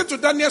 Listen to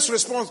Daniel's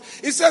response.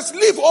 He says,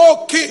 live,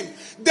 O king.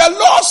 The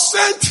Lord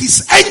sent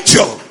his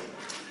angel.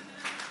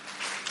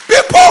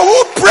 People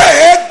who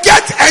pray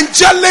get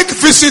angelic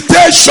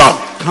visitation.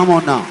 Come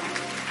on now.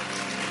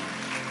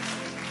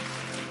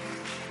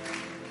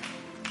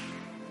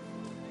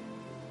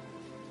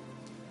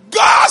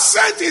 God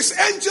sent his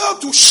angel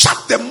to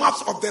shut the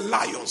mouth of the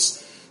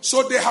lions.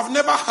 So they have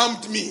never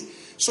harmed me.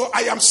 So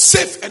I am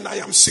safe and I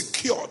am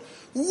secured.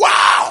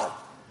 Wow!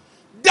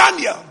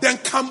 Daniel, then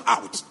come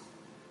out.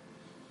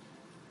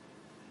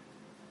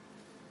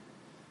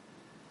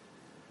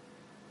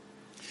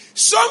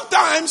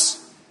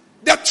 Sometimes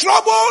The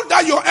trouble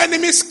that your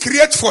enemies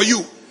create for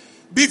you,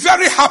 be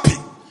very happy.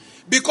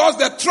 Because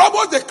the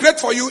trouble they create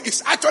for you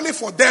is actually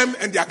for them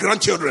and their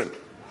grandchildren.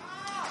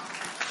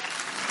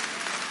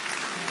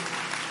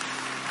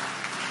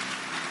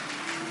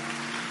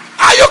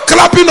 Are you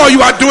clapping or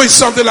you are doing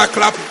something like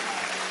clapping?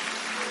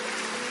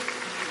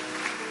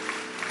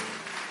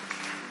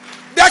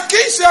 The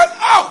king said,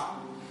 oh,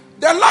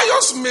 the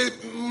lions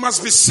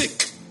must be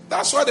sick.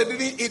 That's why they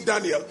didn't eat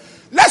Daniel.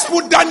 Let's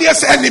put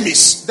Daniel's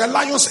enemies. The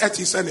lions ate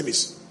his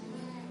enemies.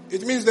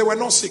 It means they were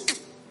not sick.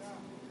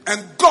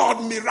 And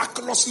God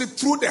miraculously,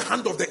 through the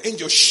hand of the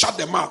angel, shut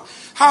them out.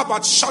 How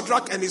about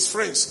Shadrach and his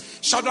friends?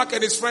 Shadrach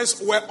and his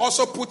friends were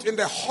also put in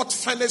the hot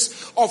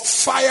furnace of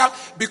fire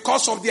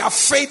because of their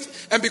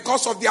faith and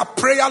because of their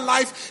prayer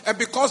life and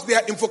because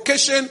their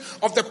invocation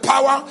of the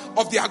power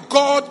of their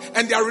God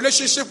and their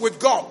relationship with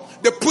God.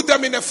 They put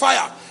them in the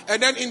fire.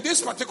 And then in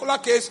this particular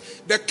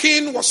case, the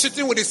king was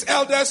sitting with his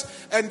elders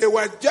and they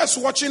were just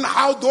watching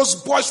how those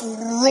boys would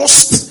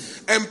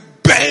roast and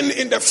burn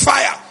in the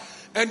fire.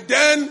 And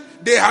then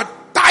they had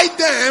tied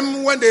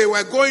them when they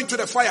were going to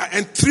the fire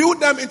and threw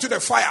them into the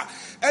fire.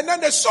 And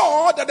then they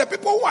saw that the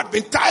people who had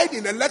been tied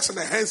in the legs and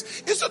the hands,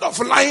 instead of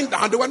lying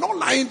down, they were not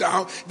lying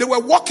down. They were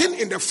walking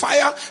in the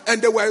fire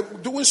and they were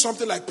doing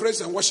something like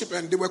praise and worship.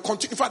 And they were in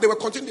fact, they were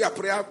continuing their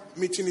prayer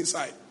meeting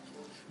inside.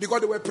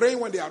 Because they were praying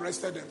when they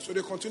arrested them. So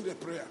they continued the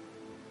prayer.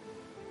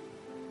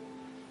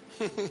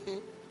 Then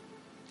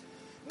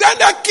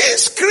the king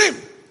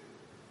screamed.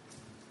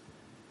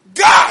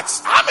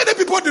 Guards, how many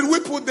people did we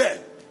put there?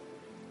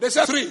 They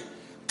said 3.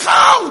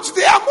 Count,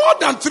 there are more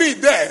than 3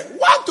 there.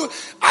 1, 2.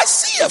 I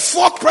see a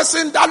 4th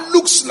person that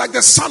looks like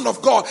the Son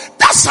of God.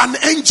 That's an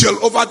angel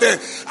over there.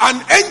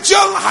 An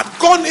angel had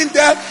gone in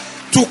there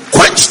to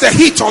quench the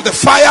heat of the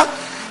fire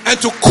and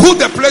to cool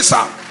the place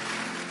out.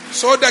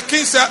 So the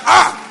king said,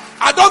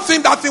 I don't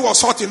think that thing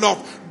was hot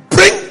enough.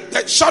 Bring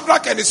the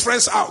Shadrach and his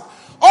friends out.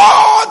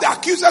 All the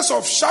accusers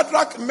of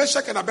Shadrach,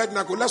 Meshach, and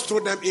Abednego, let's throw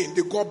them in.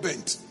 They got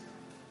bent.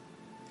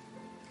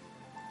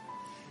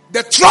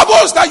 The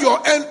troubles that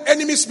your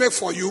enemies make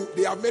for you,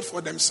 they are made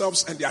for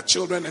themselves and their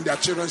children and their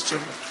children's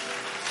children.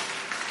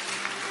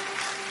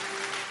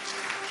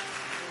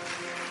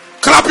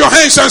 Clap your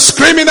hands and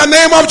scream in the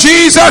name of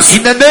Jesus.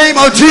 In the name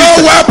of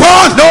Jesus.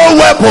 No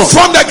weapon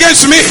formed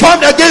against me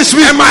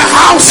and my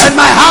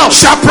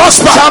house shall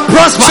prosper.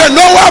 Say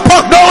no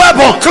weapon.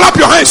 Clap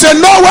your hands. Say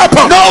no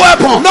weapon.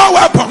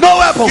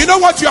 You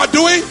know what you are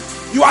doing?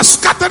 You are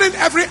scattering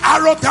every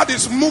arrow that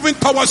is moving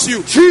towards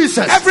you.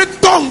 Jesus. Every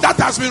tongue that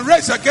has been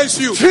raised against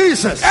you.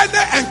 Jesus.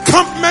 Any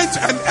encampment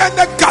and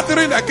any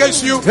gathering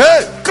against you.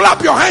 Hey.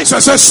 Clap your hands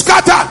and say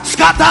scatter.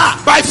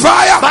 By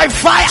fire.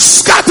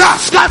 Scatter.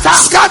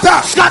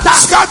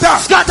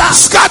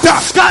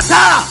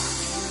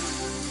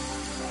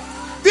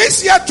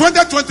 This year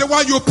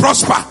 2021 you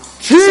prosper.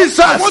 Jesus.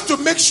 So I want to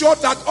make sure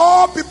that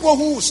all people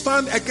who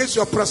stand against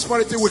your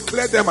prosperity will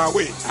clear them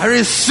away. I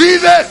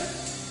receive it.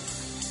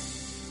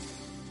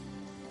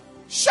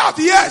 Shout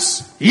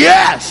yes.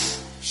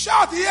 Yes.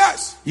 Shout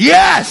yes.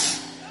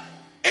 Yes.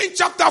 In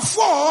chapter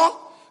 4,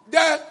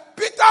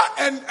 Peter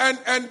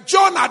and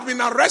John had been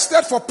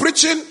arrested for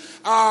preaching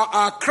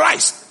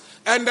Christ.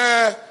 And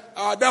the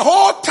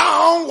whole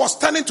town was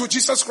turning to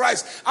Jesus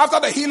Christ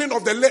after the healing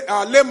of the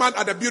lame man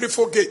at the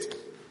beautiful gate.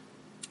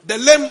 The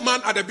lame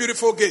man at the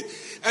beautiful gate.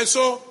 And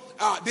so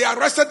they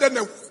arrested them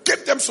and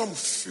gave them some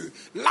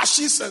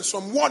lashes and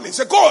some warnings.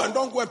 Say, go and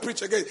don't go and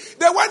preach again.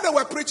 Then when they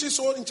were preaching,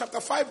 so in chapter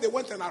 5, they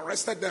went and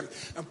arrested them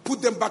and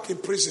put them back in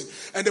prison.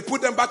 And they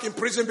put them back in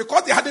prison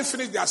because they hadn't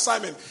finished their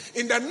assignment.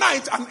 In the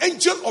night, an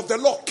angel of the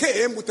Lord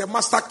came with a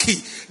master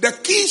key. The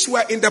keys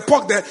were in the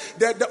pocket.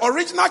 The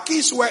original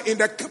keys were in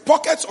the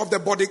pockets of the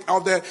body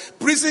of the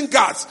prison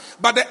guards.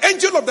 But the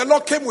angel of the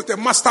Lord came with a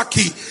master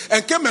key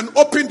and came and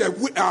opened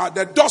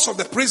the doors of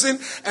the prison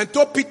and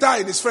told Peter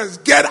and his friends,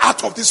 get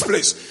out of this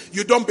place.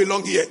 You don't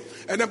belong here.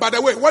 And then, by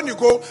the way, when you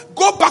go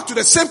back to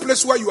the same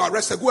place where you are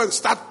arrested, go and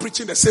start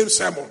preaching the same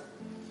sermon.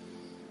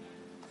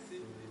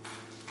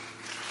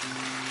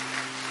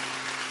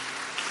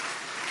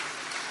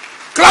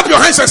 Clap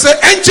your hands and say,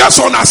 angels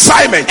on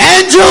assignment.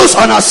 Angels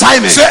on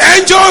assignment. Say,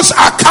 angels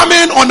are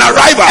coming on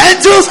arrival.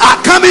 Angels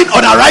are coming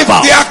on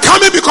arrival. They are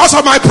coming because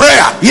of my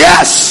prayer.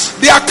 Yes.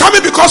 They are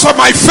coming because of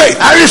my faith.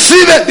 I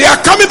receive it. They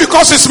are coming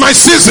because it's my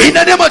season. In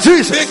the name of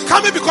Jesus. They are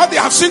coming because they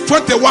have seen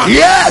 21.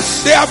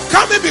 Yes. They are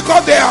coming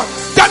because they are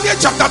Daniel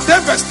chapter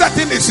 10 verse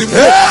 13 is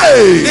invoked.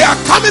 Hey. They are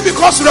coming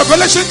because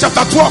Revelation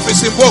chapter 12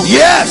 is invoked.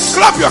 Yes.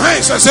 Clap your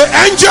hands and say,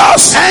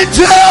 angels.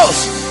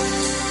 Angels.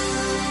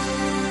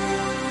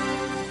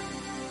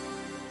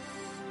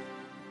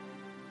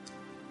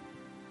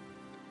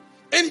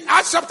 In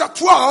Acts chapter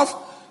 12,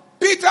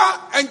 Peter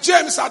and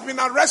James had been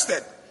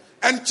arrested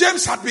and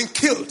James had been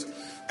killed.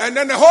 And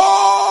then the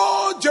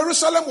whole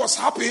Jerusalem was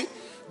happy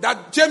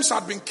that James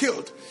had been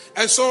killed.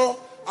 And so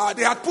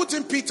they had put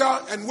in Peter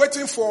and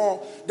waiting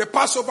for the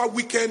Passover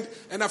weekend.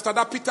 And after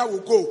that, Peter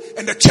will go.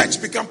 And the church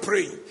began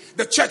praying.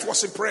 The church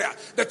was in prayer.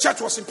 The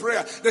church was in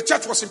prayer. The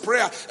church was in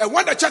prayer. And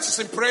when the church is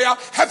in prayer,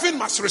 heaven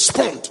must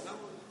respond.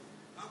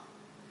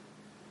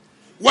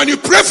 When you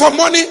pray for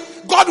money,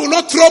 God will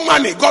not throw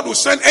money. God will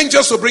send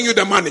angels to bring you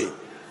the money.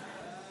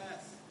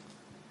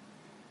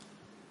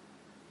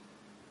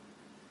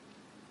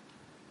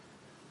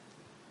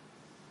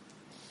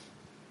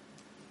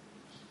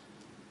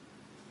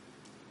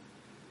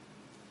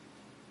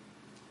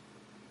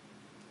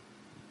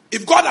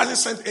 If God hasn't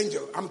sent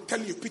angel, I'm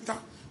telling you, Peter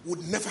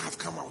would never have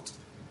come out.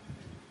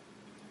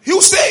 He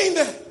will stay in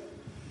there.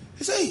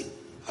 He say, hey,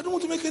 I don't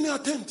want to make any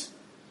attempt.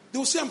 They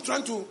will say I'm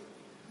trying to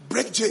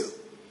break jail.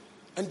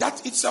 And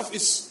that itself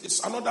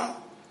is another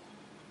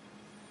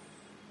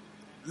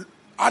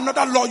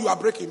law you are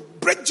breaking.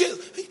 Break jail.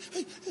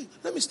 Hey,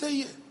 let me stay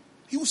here.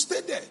 He will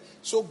stay there.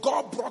 So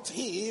God brought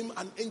him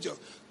an angel.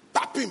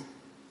 Tap him.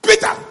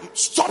 Peter,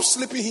 stop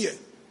sleeping here.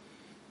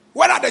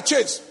 Where are the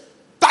chains?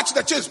 Touch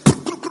the chains.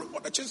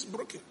 The chains is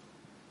broken.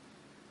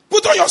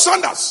 Put on your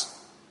sandals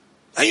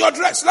and your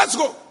dress. Let's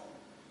go.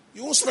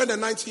 You won't spend the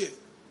night here.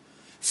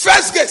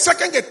 First gate,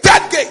 second gate,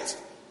 third gate.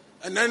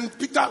 And then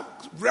Peter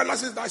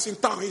realizes that he's in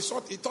town. He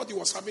thought he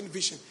was having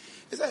vision.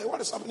 He said, hey,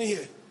 what is happening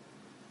here?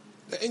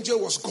 The angel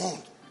was gone.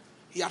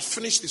 He had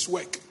finished his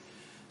work.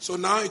 So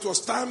now it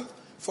was time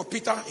for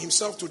Peter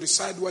himself to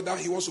decide whether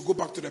he wants to go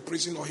back to the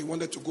prison or he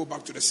wanted to go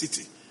back to the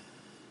city.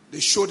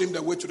 They showed him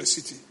the way to the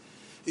city.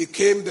 He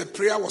came, the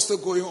prayer was still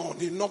going on.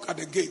 He knocked at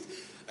the gate.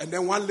 And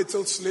then one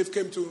little slave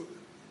came to,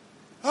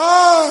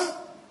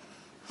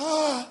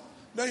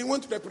 Then he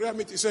went to the prayer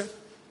meeting. He said,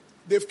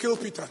 they've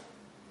killed Peter.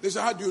 They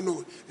said, how do you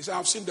know? He said,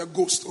 I've seen the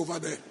ghost over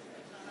there.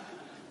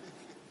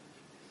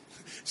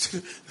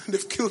 Said,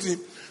 they've killed him.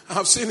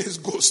 I've seen his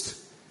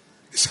ghost.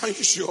 He said, are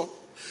you sure?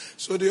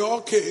 So they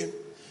all came.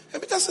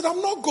 And Peter said,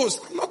 I'm not ghost.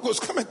 I'm not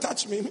ghost. Come and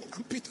touch me.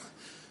 I'm Peter.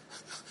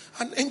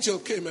 An angel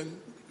came and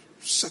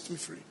set me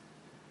free.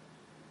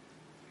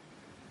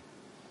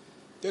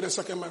 Get a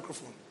second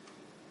microphone.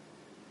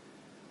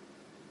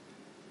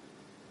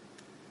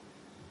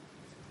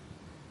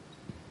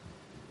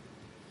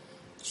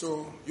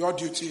 So your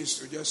duty is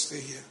to just stay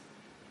here.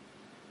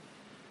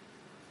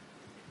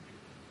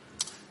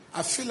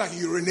 I feel like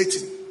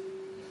urinating.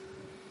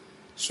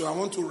 So I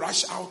want to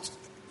rush out,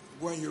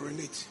 go and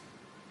urinate.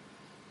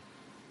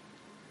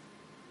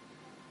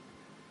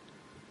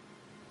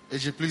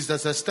 AJ, please,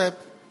 there's a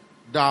step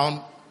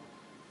down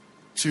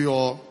to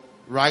your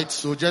right,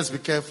 so just be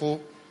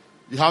careful.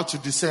 You have to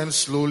descend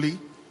slowly.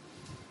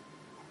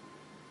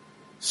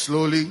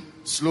 Slowly.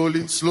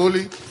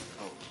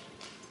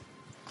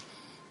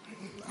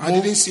 I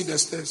didn't see the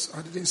stairs.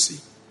 I didn't see.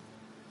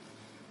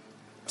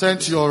 Turn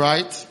to your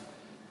right.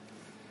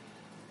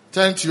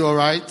 Turn to your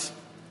right.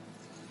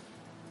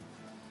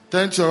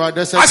 Turn to your right.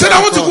 There's a I said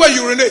I want to go and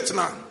urinate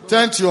now.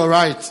 Turn to your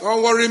right.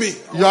 Don't worry me.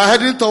 You are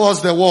heading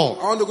towards the wall.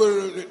 I want to go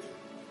urinate.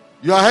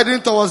 You are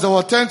heading towards the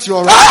wall. Turn to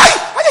your right.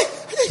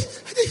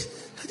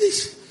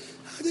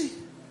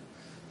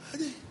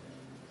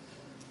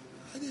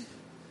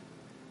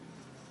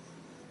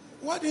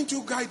 Why didn't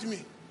you guide me?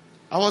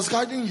 I was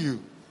guiding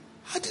you.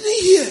 I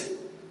didn't hear.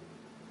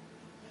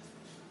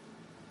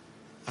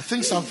 I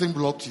think something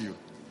blocked you.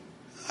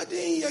 I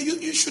didn't hear.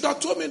 You should have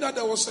told me that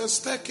there was a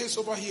staircase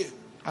over here.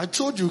 I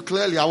told you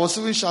clearly. I was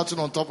even shouting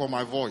on top of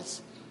my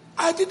voice.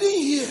 I didn't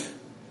hear.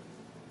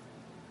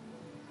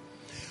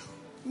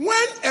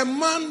 When a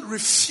man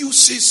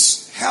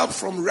refuses help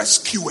from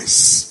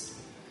rescuers,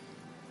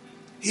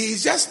 he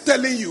is just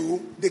telling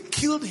you they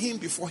killed him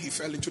before he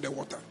fell into the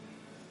water.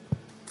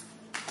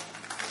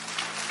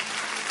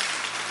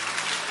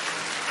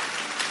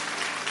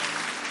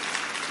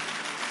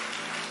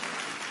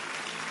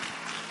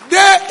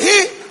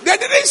 They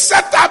didn't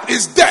set up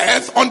his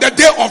death on the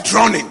day of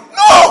drowning.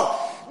 No!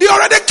 They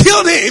already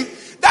killed him.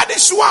 That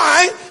is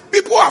why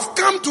people have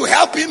come to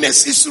help him.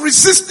 He's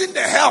resisting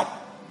the help.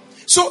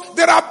 So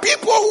there are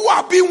people who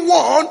are being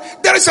warned.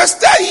 There is a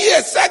stair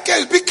here,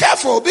 second. Be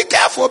careful. And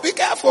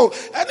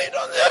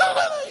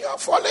you are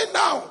falling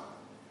down.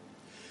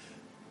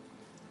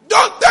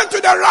 Don't turn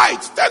to the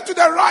right. Turn to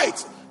the right.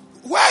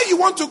 Where you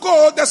want to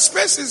go, the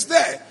space is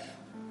there.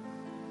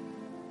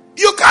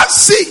 You can't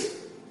see.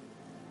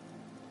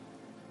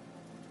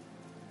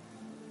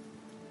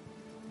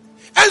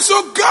 And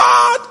so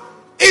God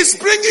is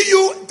bringing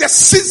you the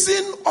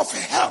season of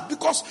help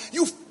because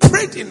you've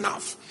prayed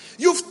enough.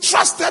 You've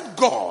trusted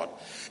God.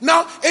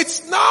 Now,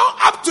 it's now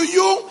up to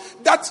you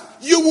that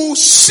you will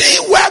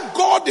see where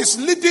God is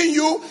leading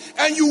you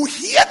and you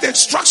hear the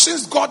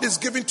instructions God is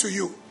giving to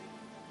you.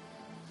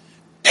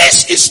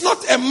 This is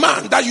not a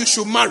man that you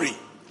should marry,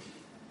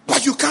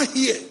 but you can't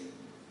hear.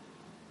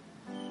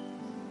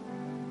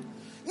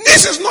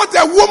 This is not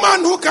a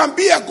woman who can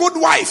be a good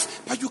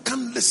wife, but you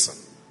can't listen.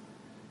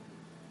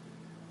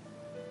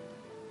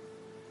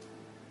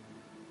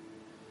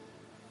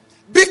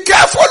 Be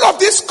careful of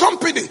this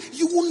company.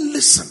 You won't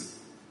listen.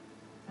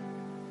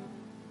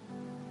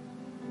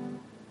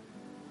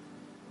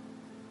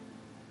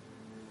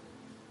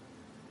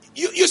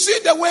 You see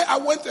the way I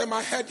went and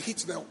my head hit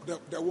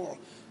the wall.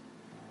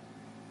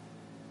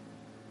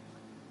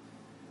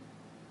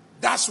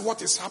 That's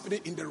what is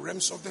happening in the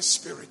realms of the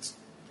spirit.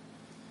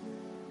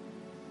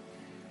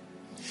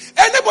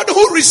 Anybody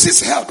who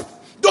resists help,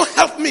 don't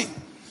help me.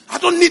 I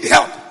don't need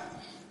help.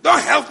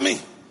 Don't help me.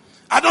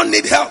 I don't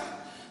need help.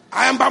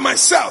 I am by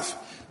myself.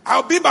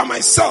 I'll be by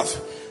myself.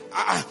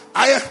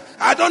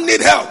 I don't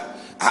need help.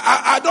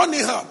 I don't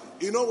need help.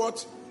 You know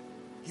what?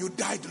 You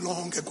died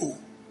long ago.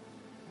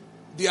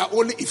 They are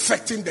only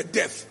effecting the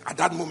death at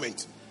that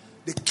moment.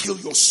 They kill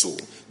your soul.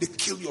 They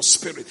kill your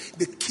spirit.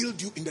 They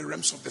killed you in the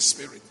realms of the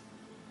spirit.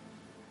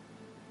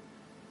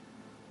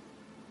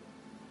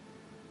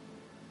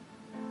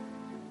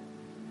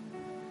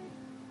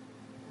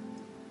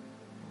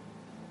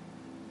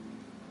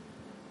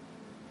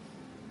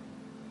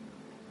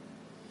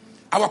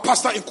 Our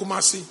pastor in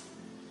Kumasi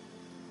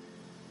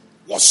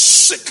was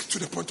sick to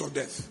the point of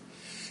death.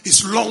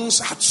 His lungs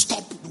had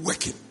stopped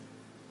working.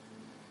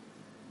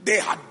 They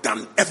had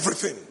done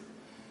everything.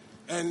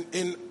 And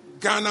in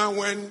Ghana,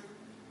 when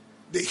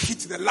they hit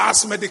the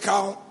last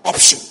medical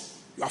option,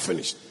 you are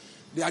finished.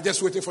 They are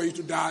just waiting for you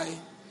to die.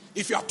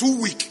 If you are too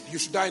weak, you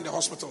should die in the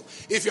hospital.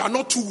 If you are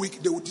not too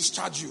weak, they will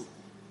discharge you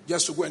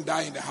just to go and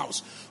die in the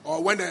house.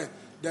 Or when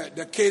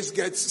the case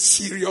gets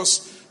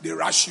serious, they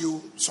rush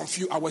you, some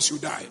few hours you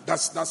die.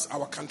 That's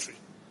our country.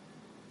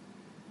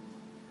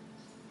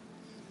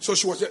 So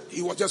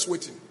he was just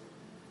waiting.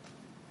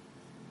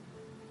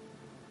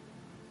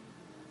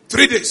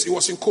 3 days he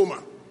was in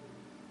coma.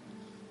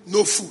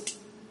 No food.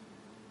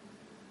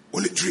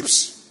 Only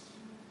drips.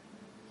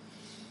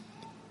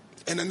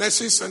 And the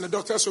nurses and the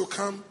doctors will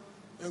come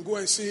and go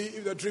and see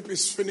if the drip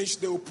is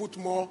finished. They will put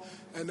more,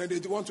 and then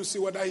they want to see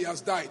whether he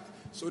has died.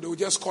 So they will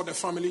just call the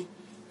family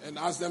and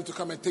ask them to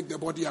come and take the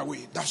body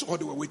away. That's all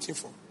they were waiting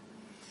for.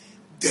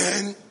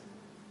 Then,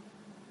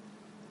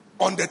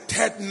 on the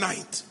third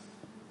night,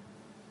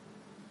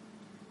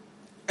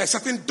 a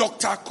certain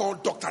doctor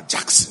called Dr.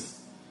 Jackson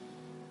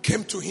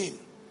came to him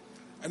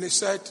and he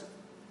said,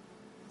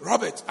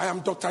 Robert, I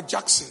am Dr.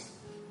 Jackson.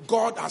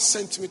 God has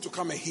sent me to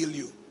come and heal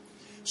you.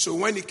 So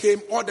when he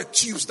came, all the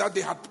tubes that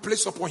they had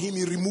placed upon him,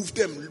 he removed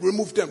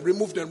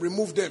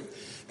them.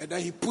 And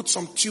then he put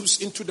some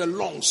tubes into the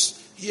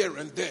lungs here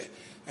and there.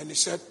 And he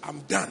said,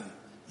 I'm done.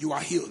 You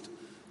are healed.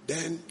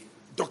 Then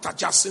Dr.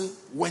 Jackson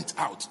went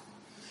out.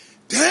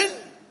 Then,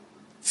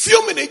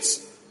 few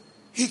minutes,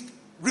 he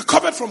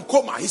recovered from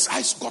coma. His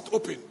eyes got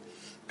open.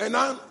 And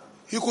now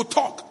he could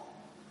talk.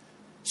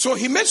 So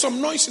he made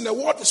some noise in the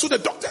ward. So the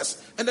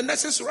doctors and the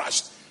nurses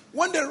rushed.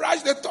 When they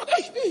rushed, they thought,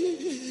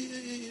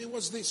 hey,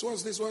 what's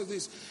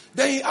this?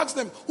 Then he asked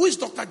them, who is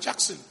Dr.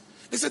 Jackson?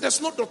 They said,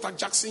 there's no Dr.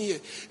 Jackson here.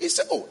 He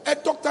said,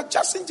 Dr.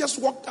 Jackson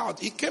just walked out.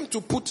 He came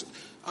to put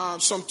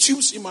some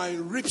tubes in my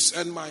ribs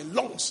and my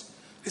lungs.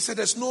 He said,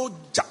 there's no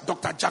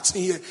Dr.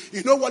 Jackson here.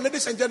 You know what,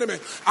 ladies and gentlemen?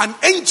 An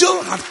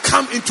angel had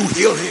come in to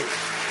heal him.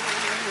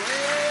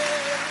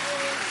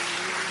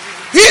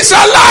 He's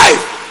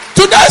alive.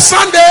 Today,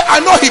 Sunday,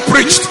 I know he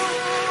preached.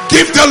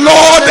 Give the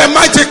Lord a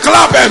mighty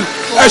clap and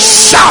a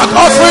shout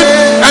offering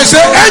and say,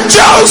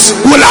 angels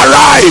will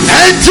arrive.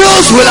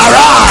 Angels will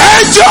arrive.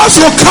 Angels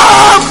will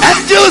come.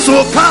 Angels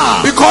will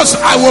come. Because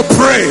I will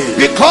pray.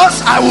 Because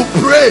I will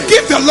pray.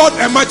 Give the Lord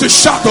a mighty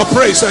shout of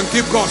praise and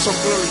give God some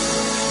glory.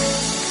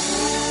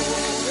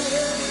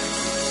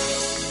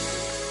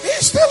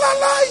 He's still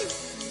alive.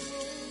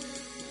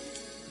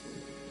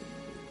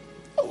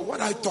 Oh,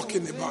 what are you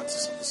talking about,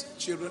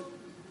 children?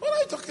 What are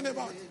you talking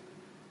about?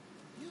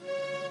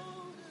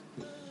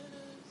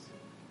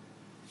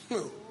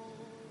 No.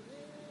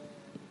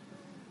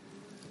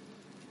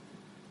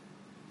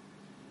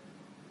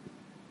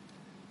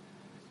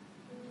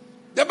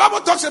 The Bible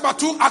talks about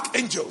 2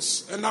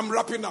 archangels, and I'm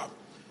wrapping up.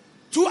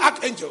 2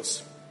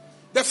 archangels.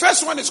 The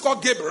first one is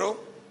called Gabriel,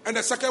 and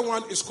the second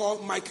one is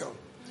called Michael.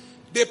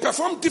 They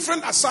perform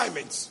different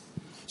assignments.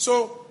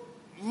 So,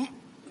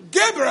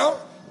 Gabriel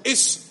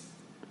is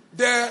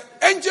the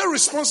angel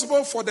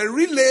responsible for the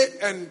relay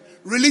and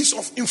release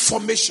of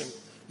information,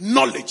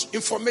 knowledge,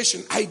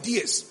 information,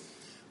 ideas.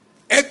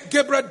 And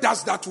Gabriel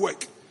does that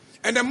work.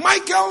 And then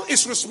Michael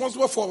is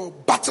responsible for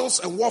battles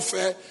and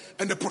warfare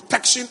and the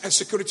protection and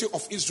security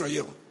of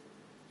Israel.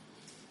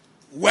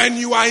 When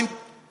you are in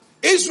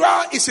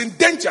Israel is in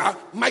danger,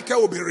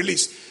 Michael will be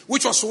released.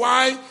 Which was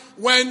why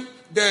when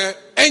the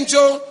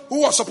angel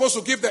who was supposed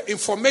to give the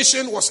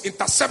information was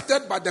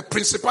intercepted by the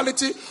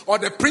principality or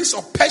the prince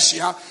of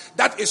Persia,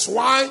 that is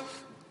why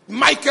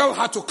Michael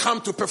had to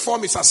come to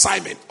perform his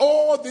assignment.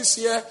 All this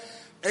year,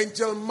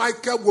 Angel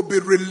Michael will be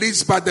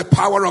released by the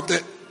power of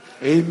the...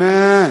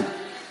 Amen.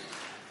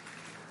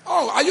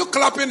 Oh, are you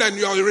clapping and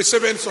you are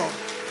receiving some?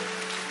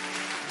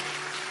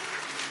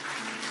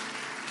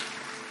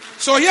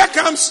 So here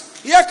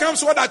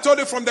comes what I told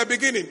you from the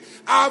beginning.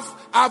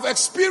 I've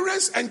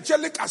experienced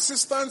angelic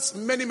assistance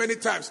many, many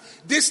times.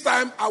 This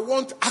time I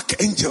want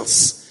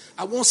archangels.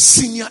 I want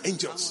senior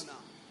angels.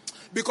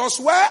 Because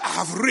where I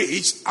have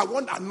reached, I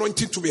want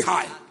anointing to be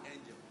high.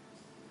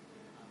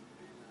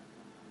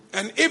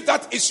 And if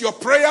that is your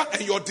prayer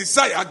and your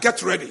desire,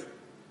 get ready.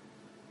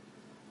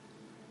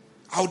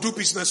 I'll do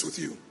business with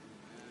you.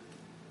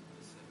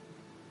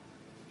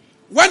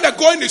 When the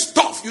going is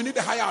tough, you need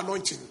a higher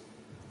anointing.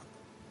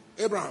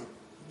 Abraham,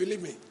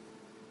 believe me.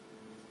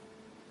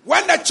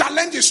 When the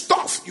challenge is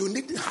tough, you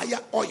need higher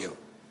oil.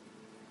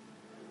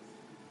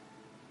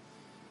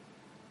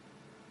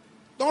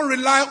 Don't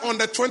rely on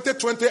the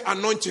 2020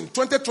 anointing.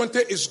 2020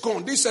 is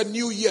gone. This is a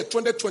new year,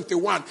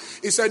 2021.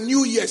 It's a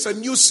new year, it's a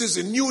new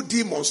season, new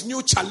demons,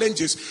 new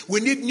challenges. We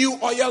need new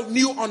oil,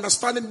 new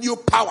understanding, new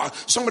power.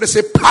 Somebody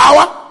say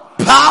power.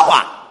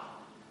 Power.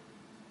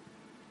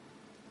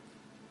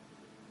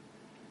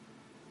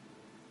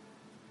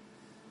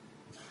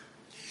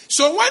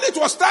 So when it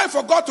was time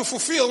for God to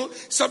fulfill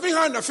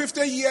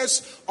 750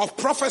 years of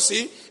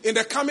prophecy in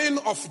the coming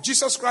of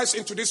Jesus Christ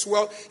into this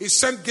world, he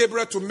sent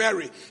Gabriel to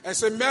Mary and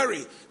said,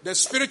 Mary, the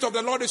Spirit of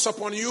the Lord is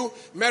upon you.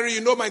 Mary, you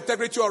know my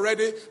integrity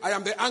already. I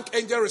am the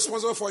angel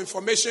responsible for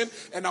information,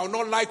 and I will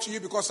not lie to you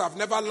because I've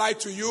never lied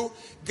to you.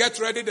 Get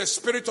ready. The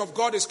Spirit of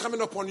God is coming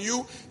upon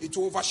you. It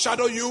will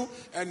overshadow you,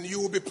 and you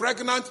will be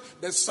pregnant.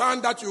 The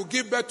son that you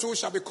give birth to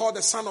shall be called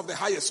the Son of the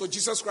Highest. So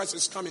Jesus Christ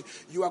is coming.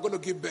 You are going to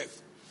give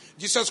birth.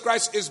 Jesus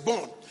Christ is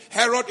born.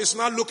 Herod is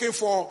now looking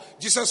for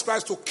Jesus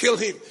Christ to kill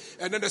him.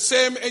 And then the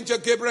same angel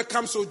Gabriel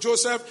comes to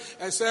Joseph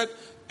and said,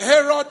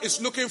 Herod is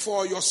looking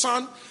for your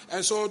son.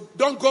 And so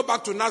don't go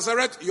back to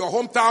Nazareth, your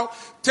hometown.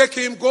 Take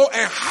him, go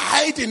and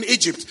hide in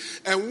Egypt.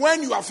 And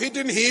when you have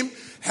hidden him,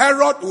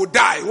 Herod will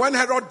die. When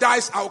Herod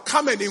dies, I'll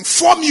come and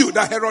inform you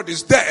that Herod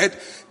is dead.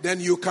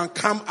 Then you can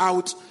come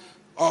out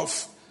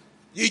of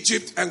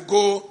Egypt and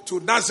go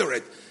to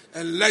Nazareth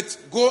and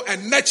go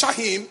and nurture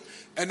him.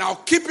 And I'll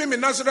keep him in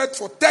Nazareth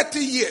for 30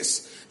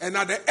 years. And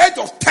at the age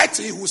of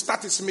 30, he will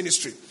start his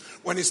ministry.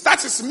 When he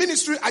starts his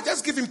ministry, I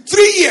just give him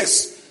 3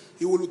 years.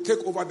 He will take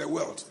over the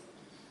world.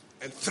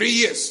 And 3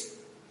 years.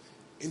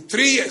 In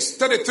 3 years,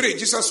 33,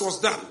 Jesus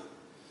was done.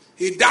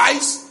 He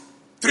dies.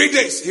 3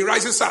 days, he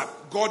rises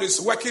up. God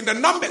is working the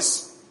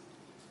numbers.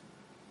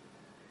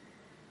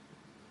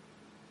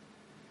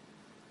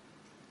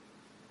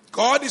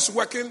 God is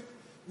working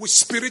with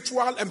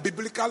spiritual and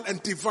biblical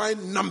and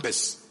divine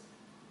numbers.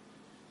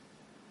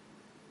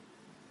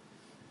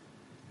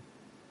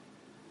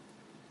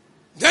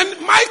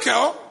 Then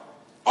Michael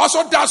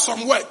also does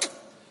some work.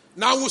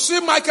 Now we'll see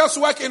Michael's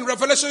work in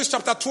Revelation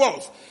chapter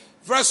 12,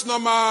 verse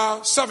number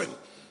 7.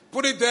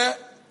 Put it there.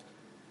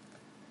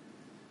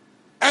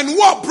 And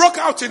war broke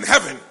out in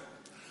heaven.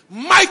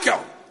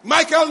 Michael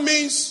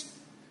means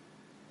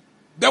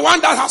the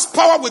one that has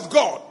power with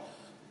God,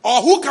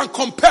 or who can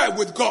compare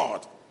with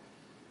God.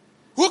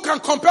 Who can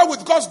compare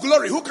with God's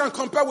glory? Who can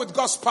compare with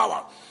God's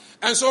power?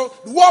 And so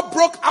war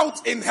broke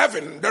out in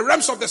heaven, the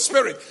realms of the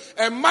spirit.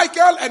 And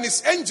Michael and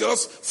his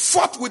angels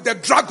fought with the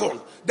dragon,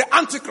 the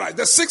Antichrist,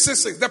 the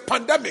 666, the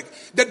pandemic,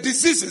 the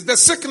diseases, the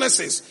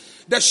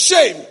sicknesses, the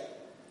shame,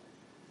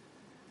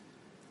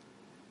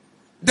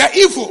 the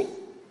evil.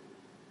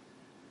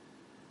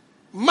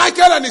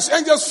 Michael and his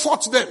angels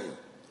fought them.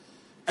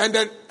 And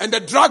the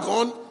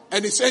dragon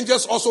and his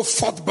angels also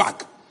fought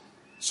back.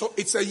 So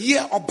it's a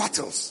year of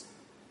battles.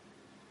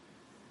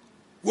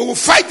 We will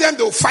fight them,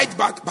 they will fight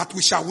back, but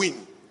we shall win.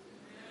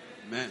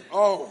 Amen.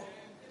 Oh,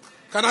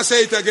 can I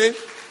say it again?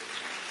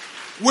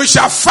 We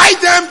shall fight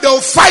them, they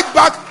will fight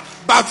back,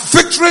 but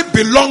victory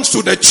belongs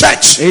to the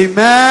church.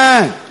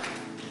 Amen.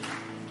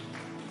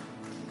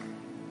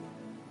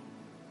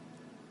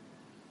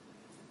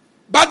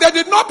 But they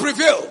did not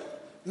prevail,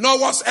 nor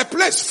was a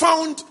place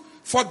found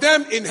for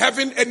them in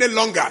heaven any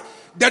longer.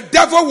 The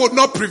devil would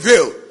not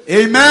prevail.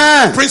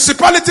 Amen.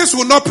 Principalities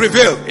will not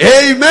prevail.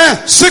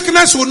 Amen.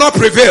 Sickness will not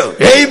prevail.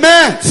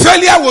 Amen.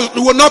 Failure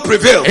will not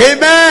prevail.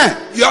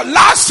 Amen. Your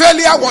last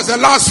failure was the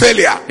last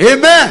failure.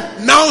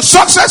 Amen. Now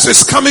success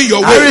is coming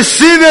your way. I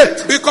receive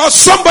it. Because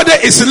somebody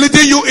is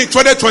leading you in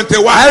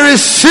 2021. I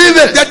receive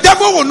it. The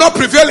devil will not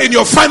prevail in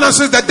your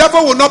finances. The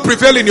devil will not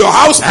prevail in your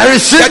house. I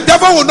receive. The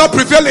devil will not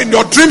prevail in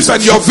your dreams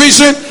and your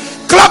vision.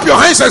 Clap your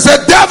hands and say,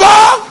 devil,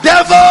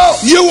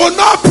 you will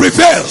not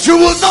prevail. You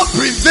will not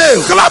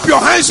prevail. Clap your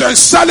hands and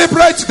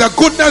celebrate the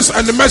goodness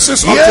and the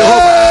mercies of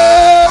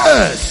Jehovah.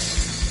 Yes.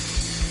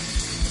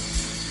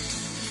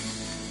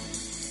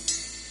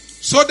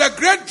 So the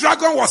great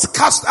dragon was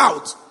cast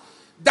out.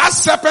 That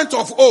serpent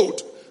of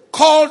old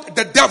called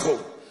the devil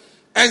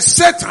and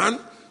Satan,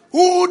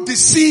 who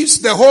deceives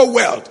the whole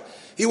world.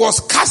 He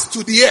was cast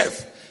to the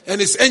earth and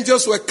his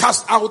angels were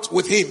cast out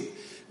with him.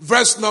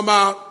 Verse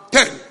number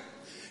 10.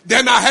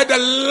 Then I heard a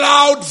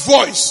loud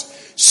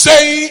voice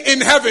saying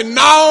in heaven,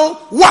 now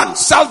 1,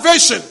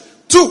 salvation.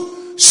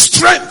 2,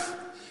 strength.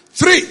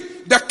 3,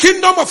 the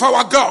kingdom of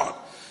our God.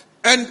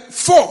 And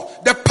 4,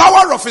 the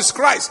power of his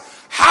Christ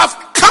have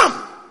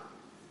come.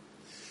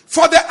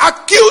 For the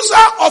accuser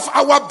of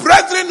our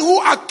brethren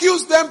who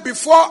accused them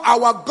before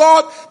our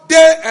God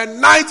day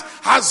and night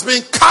has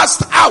been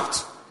cast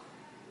out.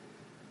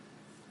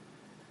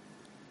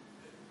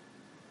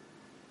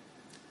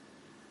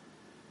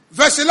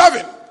 Verse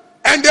 11.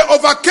 And they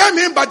overcame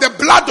him by the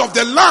blood of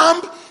the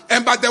Lamb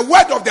and by the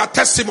word of their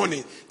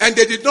testimony. And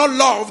they did not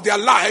love their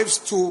lives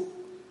to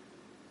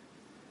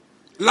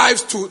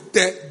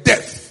the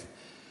death.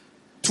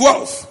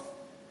 12.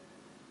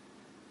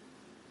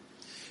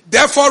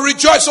 Therefore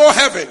rejoice, O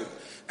heaven,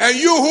 and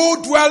you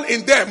who dwell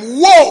in them.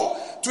 Woe,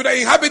 to the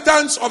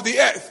inhabitants of the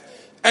earth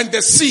and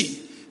the sea,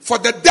 for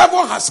the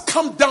devil has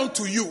come down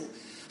to you,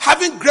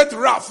 having great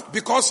wrath,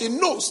 because he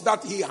knows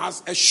that he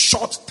has a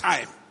short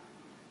time.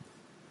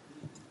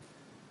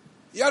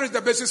 Here is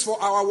the basis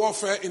for our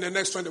warfare in the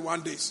next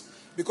 21 days.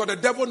 Because the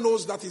devil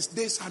knows that his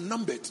days are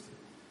numbered.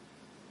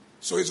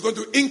 So he's going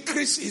to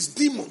increase his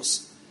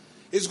demons.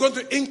 He's going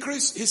to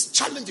increase his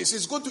challenges.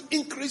 He's going to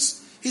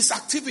increase his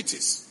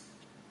activities.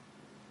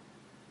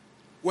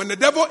 When the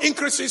devil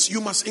increases,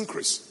 you must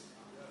increase.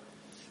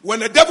 When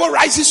the devil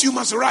rises, you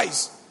must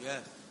rise. Yeah.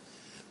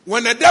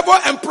 When the devil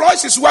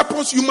employs his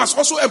weapons, you must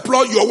also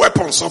employ your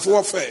weapons of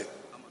warfare.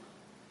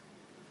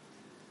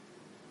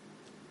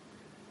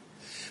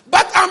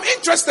 But I'm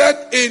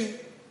interested in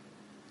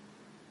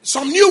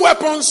some new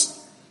weapons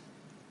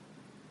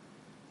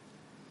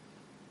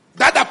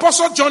that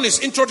Apostle John is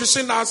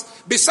introducing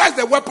us, besides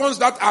the weapons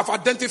that I've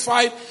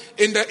identified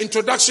in the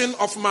introduction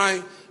of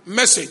my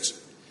message.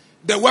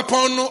 The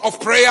weapon of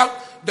prayer,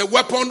 the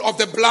weapon of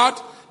the blood,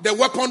 the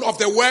weapon of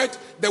the word,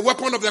 the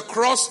weapon of the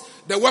cross,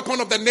 the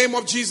weapon of the name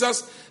of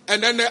Jesus,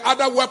 and then the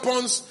other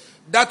weapons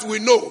that we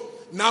know.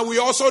 Now we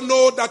also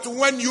know that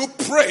when you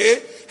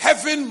pray,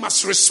 heaven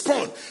must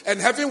respond, and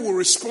heaven will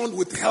respond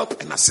with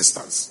help and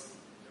assistance.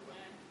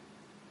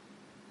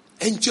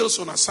 Angels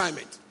on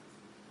assignment.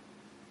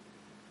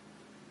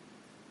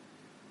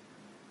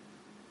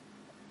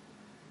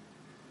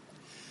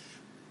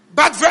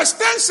 But verse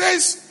 10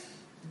 says,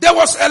 there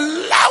was a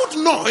loud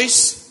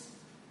noise.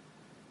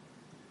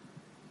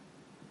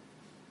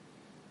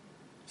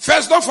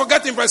 First, don't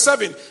forget in verse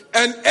 7,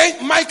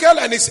 and Michael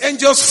and his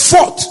angels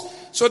fought.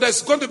 So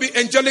there's going to be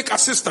angelic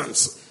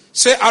assistance.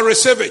 Say, I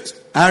receive it.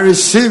 I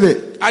receive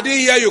it. I didn't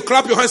hear you.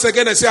 Clap your hands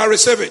again and say, I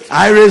receive it.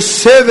 I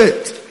receive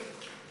it.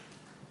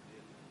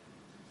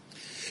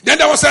 Then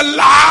there was a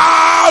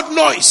loud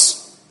noise.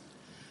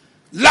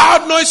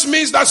 Loud noise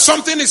means that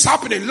something is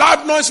happening.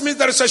 Loud noise means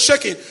there is a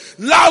shaking.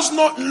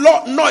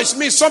 Loud noise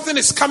means something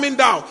is coming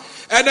down.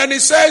 And then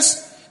it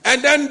says,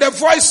 and then the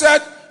voice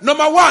said,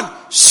 number one,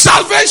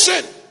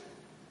 salvation.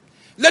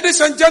 Ladies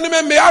and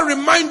gentlemen, may I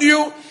remind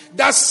you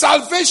that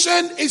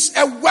salvation is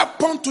a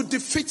weapon to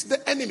defeat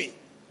the enemy.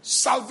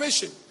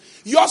 Salvation.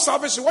 Your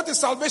salvation. What is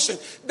salvation?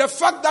 The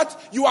fact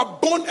that you are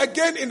born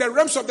again in the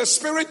realms of the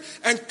spirit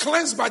and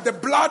cleansed by the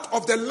blood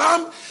of the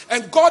Lamb,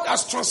 and God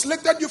has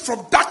translated you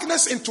from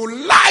darkness into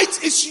light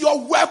is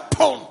your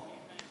weapon.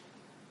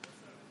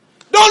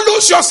 Don't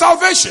lose your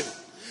salvation.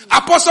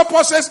 Apostle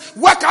Paul says,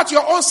 work out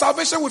your own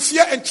salvation with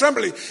fear and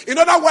trembling. In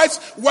other words,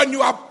 when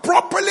you are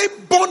properly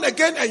born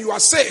again and you are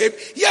saved,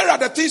 here are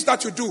the things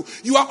that you do.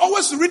 You are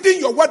always reading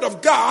your word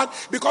of God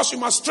because you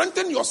must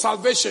strengthen your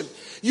salvation.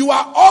 You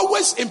are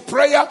always in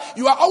prayer.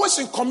 You are always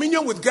in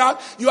communion with God.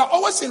 You are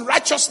always in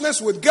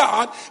righteousness with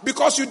God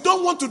because you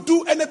don't want to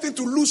do anything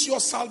to lose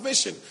your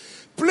salvation.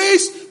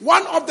 Please,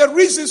 one of the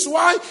reasons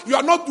why you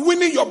are not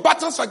winning your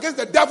battles against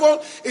the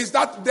devil is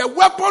that the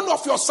weapon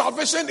of your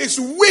salvation is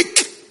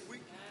weak.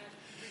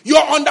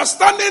 Your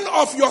understanding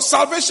of your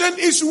salvation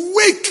is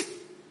weak.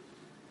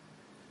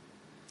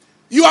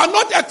 You are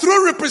not a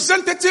true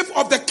representative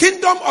of the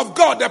kingdom of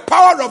God, the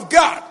power of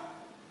God.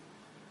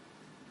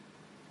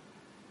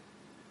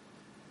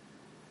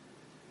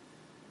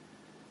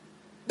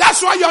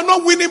 That's why you are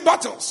not winning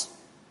battles.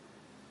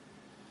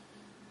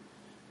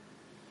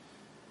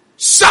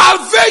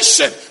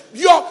 Salvation.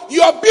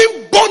 You're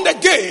being born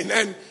again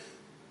and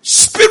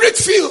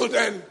spirit-filled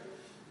and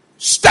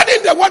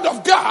studying the word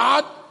of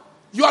God.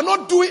 You are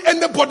not doing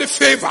anybody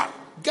favor.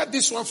 Get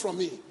this one from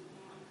me.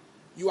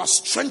 You are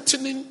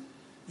strengthening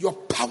your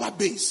power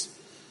base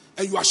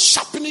and you are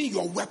sharpening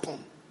your weapon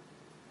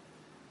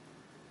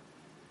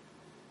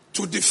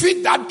to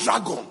defeat that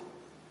dragon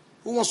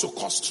who wants to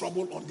cause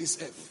trouble on this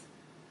earth.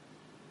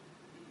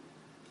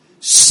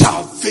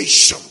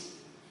 Salvation.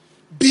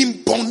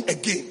 Being born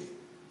again.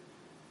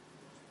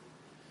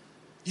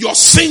 Your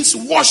sins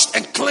washed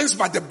and cleansed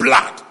by the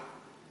blood.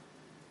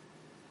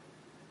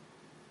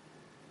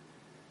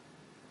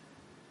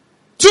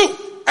 2,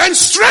 and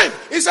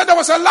strength. He said there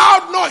was a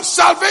loud noise.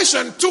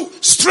 Salvation. 2,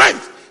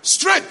 strength.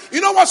 Strength. You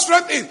know what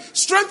strength is?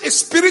 Strength is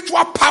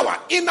spiritual power,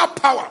 inner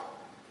power.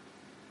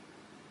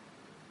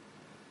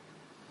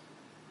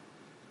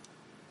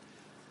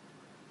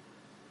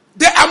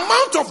 The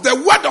amount of the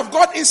word of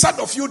God inside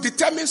of you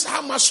determines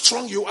how much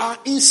strong you are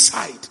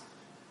inside.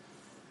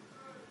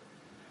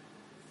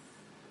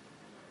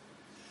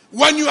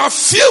 When you are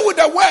filled with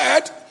the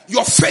word,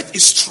 your faith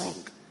is strong.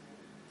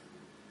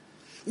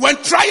 When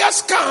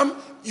trials come,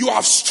 you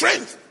have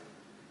strength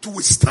to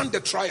withstand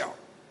the trial.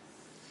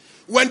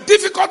 When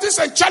difficulties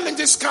and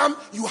challenges come,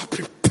 you are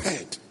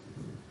prepared.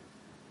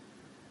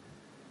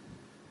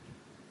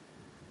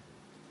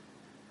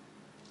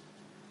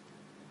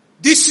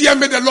 This year,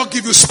 may the Lord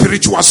give you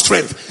spiritual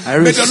strength.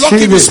 May the Lord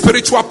give you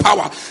spiritual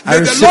power. May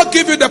the Lord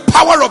give you the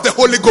power of the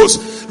Holy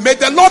Ghost. May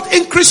the Lord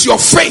increase your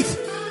faith.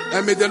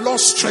 And may the Lord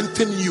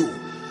strengthen you.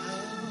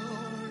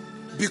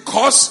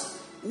 Because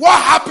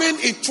what happened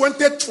in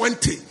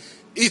 2020,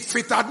 if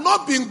it had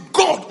not been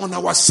God on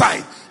our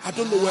side, I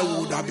don't know where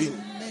we would have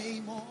been.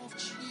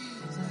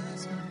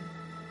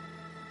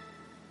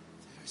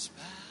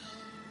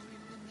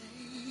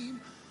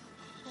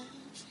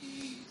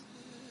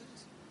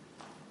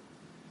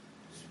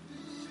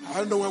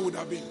 don't know when would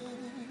have been.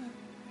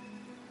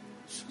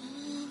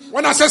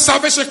 When I say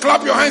salvation,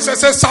 clap your hands and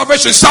say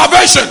salvation.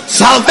 Salvation.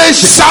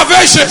 Salvation.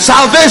 Salvation.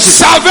 Salvation.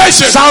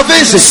 Salvation.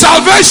 Salvation.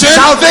 Salvation.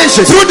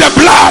 Salvation. Through the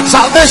blood.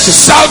 Salvation.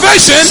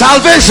 Salvation.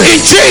 Salvation.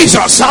 In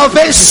Jesus.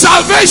 Salvation.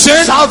 Salvation.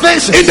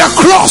 Salvation. In the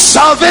cross.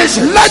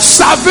 Salvation. Let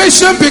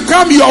salvation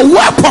become your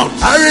weapon.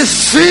 I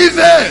receive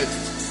it.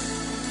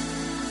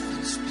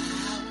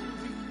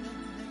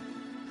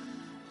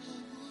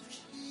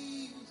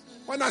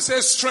 When I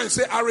say strength,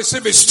 say I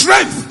receive it.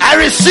 Strength. I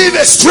receive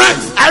it.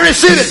 Strength. I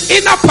receive it.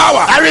 Inner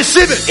power. I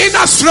receive it.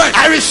 Inner strength.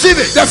 I receive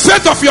it. The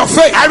faith of your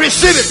faith. I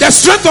receive it. The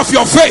strength of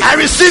your faith. I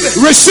receive it.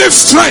 Receive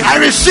strength. I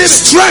receive it.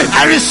 Strength.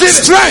 I receive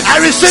it. Strength. I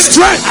receive it.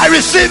 Strength. I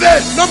receive it.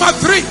 Number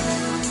 3.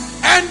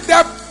 And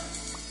the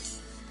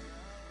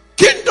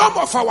kingdom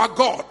of our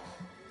God.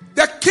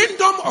 The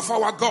kingdom of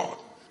our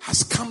God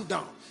has come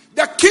down.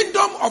 The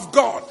kingdom of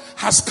God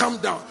has come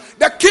down.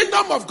 The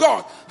kingdom of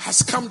God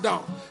has come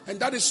down. And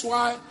that is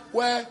why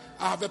where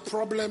I have a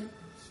problem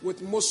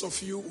with most of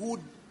you who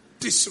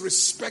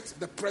disrespect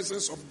the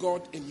presence of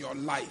God in your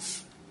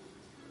life.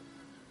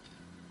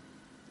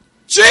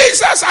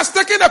 Jesus has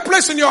taken a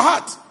place in your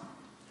heart.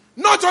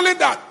 Not only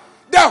that,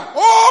 the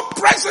whole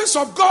presence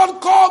of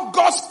God called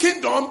God's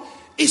kingdom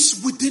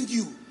is within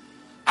you.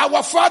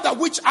 Our Father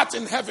which art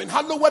in heaven,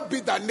 hallowed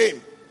be thy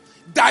name.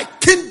 Thy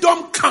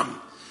kingdom come.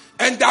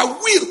 And thy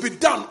will be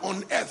done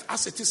on earth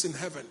as it is in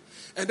heaven.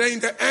 And then in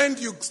the end,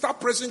 you start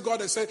praising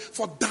God and say,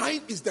 for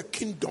thine is the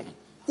kingdom.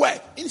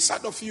 Where?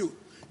 Inside of you.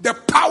 The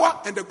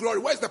power and the glory.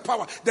 Where is the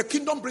power? The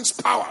kingdom brings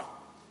power.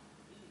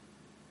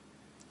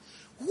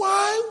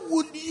 Why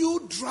would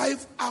you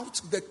drive out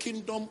the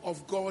kingdom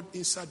of God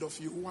inside of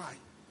you? Why?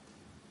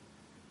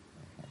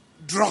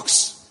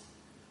 Drugs,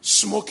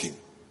 smoking,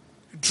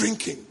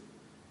 drinking,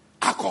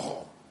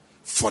 alcohol,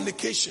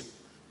 fornication,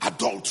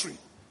 adultery.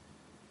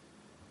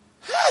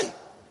 Hey,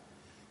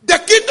 the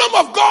kingdom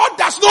of God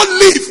does not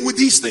live with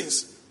these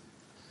things.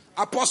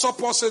 Apostle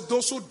Paul said,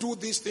 those who do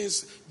these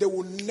things, they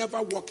will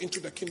never walk into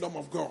the kingdom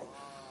of God.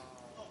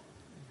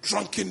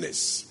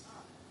 Drunkenness,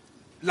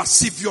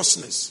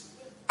 lasciviousness,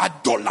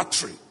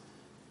 idolatry,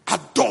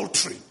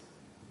 adultery,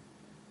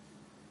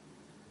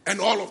 and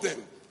all of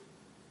them.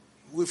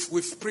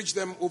 We've preached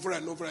them over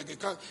and over again.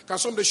 Can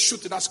somebody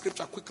shoot that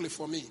scripture quickly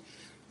for me?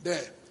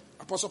 There.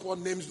 Apostle Paul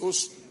names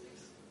those.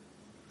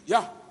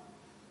 Yeah.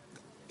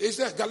 Is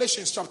there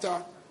Galatians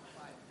chapter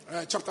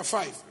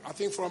 5, I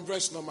think from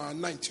verse number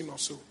 19 or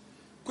so.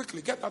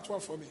 Quickly, get that one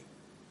for me.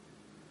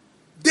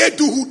 They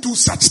do who do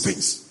such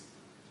things.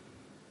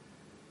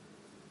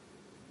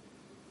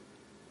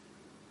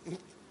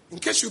 In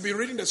case you'll be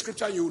reading the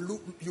scripture, you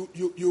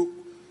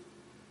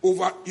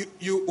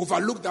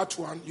overlook that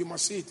one, you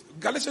must see it.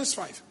 Galatians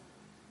 5.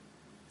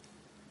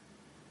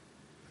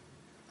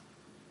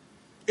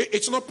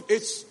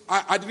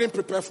 I didn't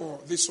prepare for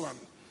this one,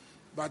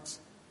 but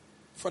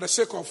for the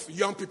sake of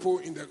young people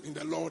in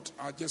the Lord,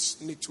 I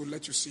just need to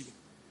let you see.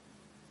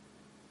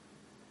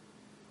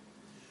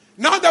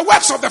 Now the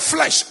works of the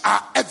flesh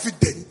are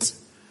evident,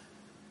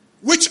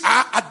 which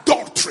are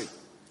adultery,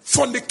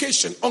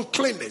 fornication,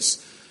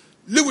 uncleanness,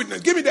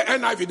 lewdness. Give me the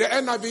NIV. The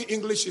NIV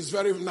English is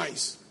very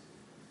nice.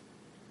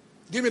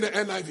 Give me the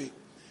NIV.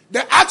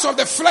 The acts of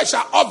the flesh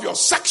are obvious: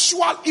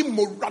 sexual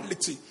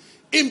immorality,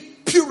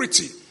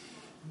 impurity,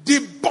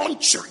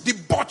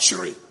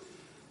 debauchery,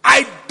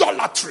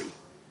 idolatry,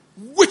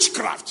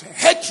 witchcraft,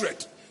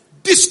 hatred,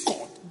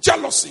 discord,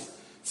 jealousy,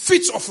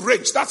 fits of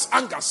rage, that's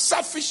anger,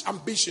 selfish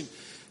ambition,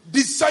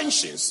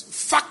 dissensions,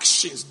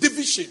 factions,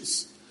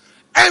 divisions,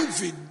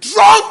 envy,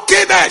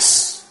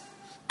 drunkenness,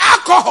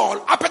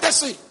 alcohol,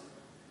 appetite,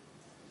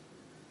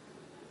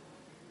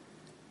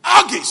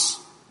 orgies,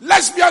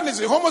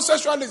 lesbianism,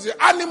 homosexuality,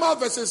 animal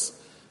versus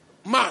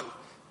man,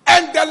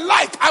 and the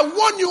like. I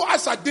warn you,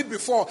 as I did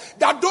before,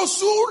 that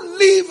those who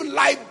live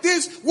like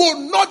this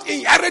will not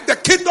inherit the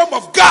kingdom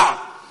of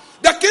God.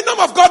 The kingdom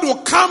of God will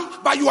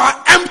come, but you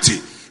are empty.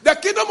 The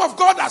kingdom of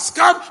God has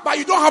come, but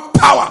you don't have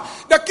power.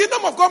 The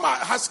kingdom of God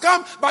has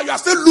come, but you are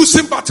still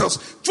losing battles.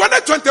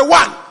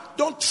 2021,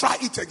 don't try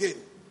it again.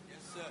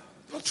 Yes, sir.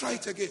 Don't try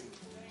it again.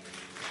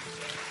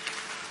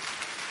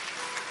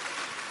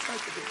 Try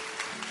it again.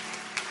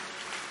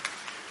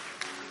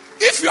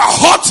 If you are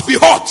hot, be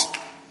hot.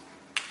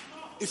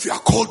 If you are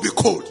cold, be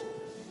cold.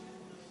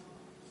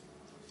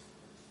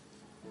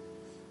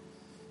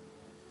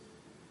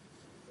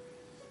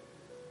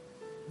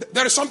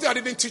 There is something I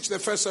didn't teach the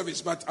first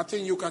service, but I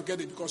think you can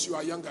get it because you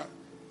are a younger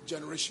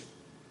generation.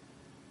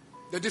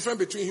 The difference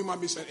between human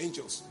beings and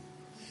angels.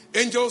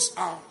 Angels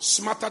are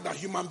smarter than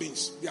human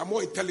beings. They are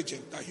more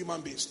intelligent than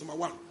human beings, number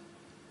one.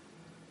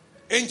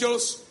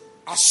 Angels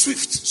are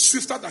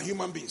swifter than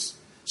human beings,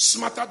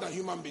 smarter than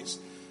human beings.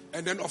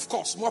 And then, of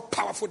course, more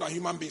powerful than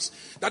human beings.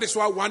 That is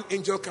why one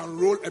angel can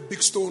roll a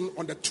big stone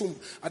on the tomb,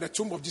 at the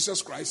tomb of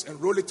Jesus Christ,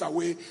 and roll it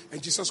away,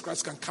 and Jesus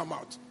Christ can come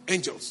out.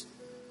 Angels.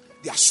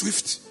 They are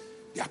swift,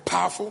 they are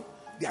powerful,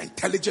 they are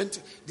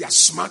intelligent, they are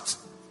smart,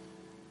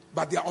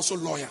 but they are also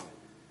loyal.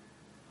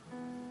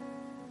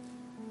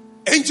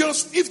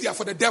 Angels, if they are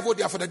for the devil,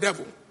 they are for the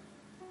devil.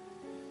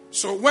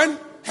 So when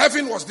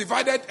heaven was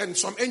divided and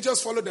some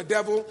angels followed the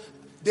devil,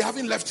 they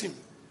haven't left him.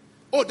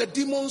 Oh, the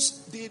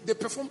demons, they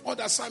perform all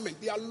the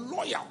assignment. They are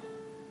loyal.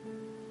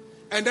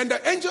 And then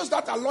the angels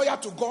that are loyal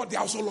to God, they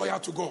are also loyal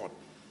to God.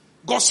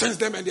 God sends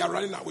them and they are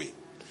running away.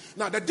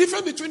 Now, the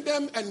difference between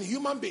them and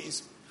human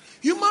beings,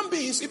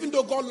 even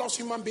though God loves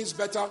human beings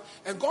better,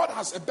 and God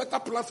has a better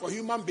plan for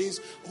human beings,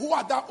 who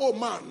are that old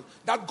man,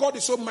 that God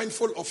is so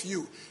mindful of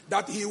you,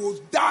 that he will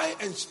die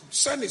and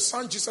send his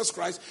son Jesus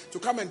Christ to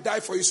come and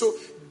die for you. So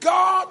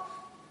God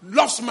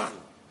loves man.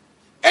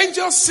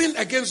 Angels sin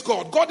against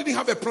God. God didn't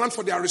have a plan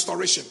for their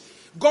restoration.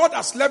 God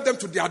has left them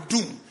to their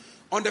doom.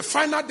 On the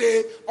final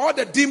day, all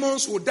the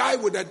demons will die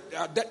with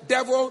the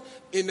devil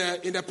in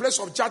a place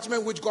of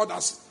judgment which God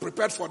has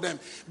prepared for them.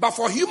 But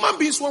for human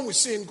beings, when we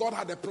sin, God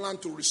had a plan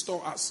to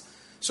restore us.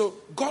 So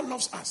God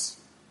loves us.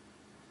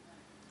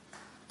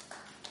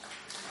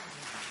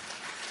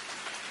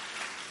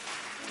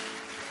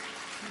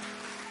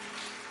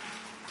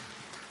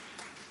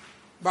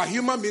 But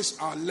human beings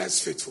are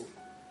less faithful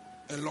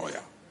and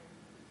loyal.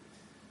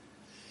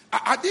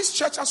 At these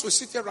churches we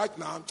sit here right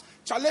now,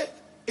 Charlie,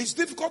 it's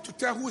difficult to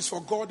tell who is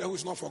for God and who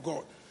is not for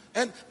God.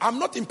 And I'm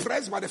not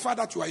impressed by the fact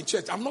that you are in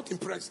church. I'm not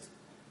impressed.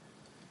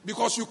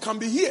 Because you can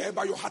be here,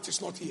 but your heart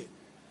is not here.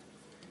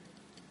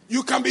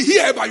 You can be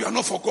here, but you are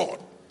not for God.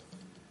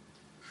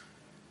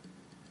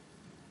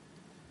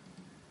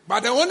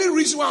 But the only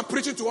reason why I'm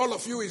preaching to all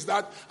of you is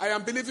that I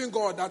am believing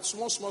God that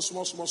small,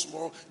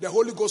 the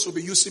Holy Ghost will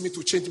be using me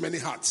to change many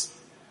hearts.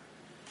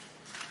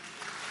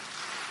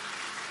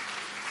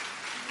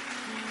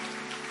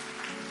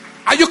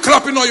 Are you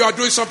clapping or you are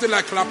doing something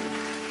like clapping?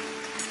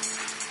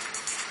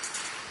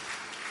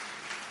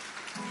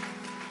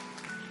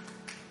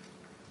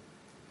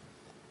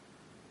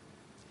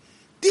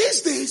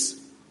 These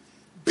days,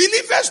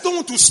 believers don't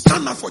want to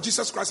stand up for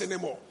Jesus Christ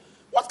anymore.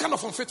 What kind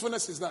of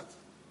unfaithfulness is that?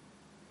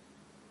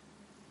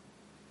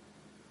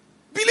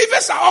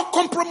 Believers are all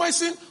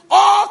compromising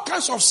all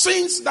kinds of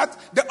sins that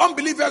the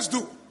unbelievers do.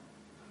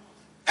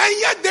 And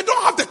yet they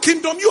don't have the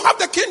kingdom. You have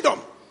the kingdom.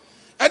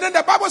 And then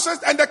the Bible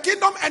says, and the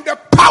kingdom and the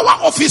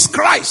power of his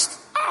Christ.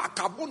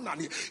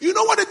 You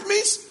know what it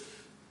means?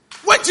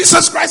 When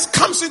Jesus Christ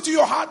comes into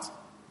your heart,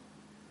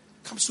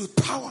 comes with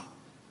power.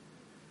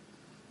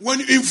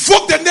 When you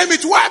invoke the name,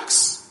 it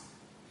works.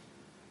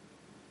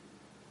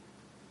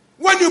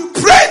 When you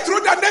pray through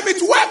the name,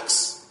 it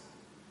works.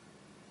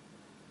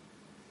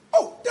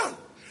 Oh, done.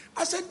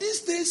 I said,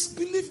 these days,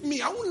 believe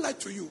me, I won't lie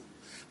to you.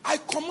 I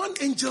command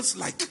angels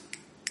like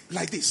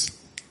this.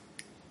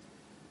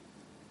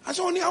 I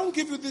said, honey, I won't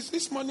give you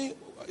this money.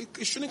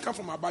 It shouldn't come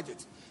from our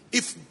budget.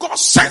 If God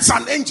sends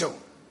an angel,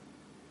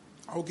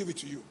 I will give it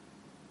to you.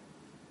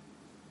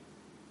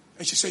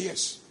 And she said,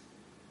 yes.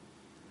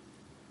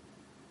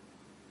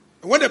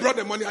 And when they brought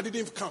the money, I didn't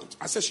even count.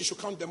 I said she should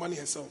count the money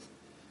herself.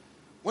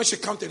 When she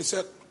counted, she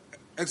said,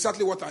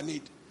 exactly what I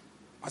need.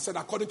 I said,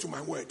 according to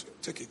my word,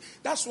 take it.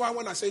 That's why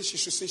when I say she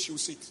should sit, she will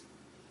sit.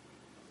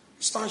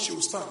 Stand, she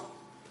will stand.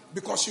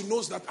 Because she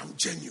knows that I'm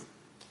genuine.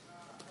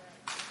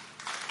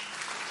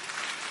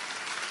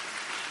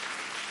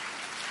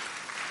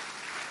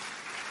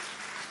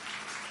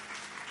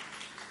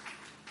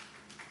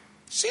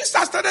 Since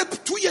I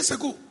started 2 years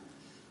ago,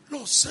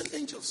 Lord, send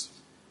angels.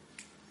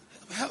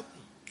 Help.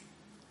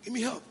 Give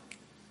me help.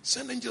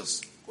 Send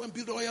angels. Go and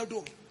build the oil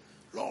dome.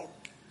 Lord,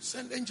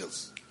 send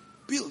angels.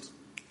 Build.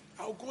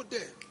 I'll go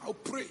there. I'll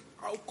pray.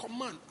 I'll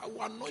command. I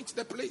will anoint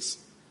the place.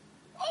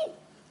 Oh,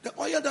 the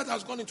oil that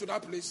has gone into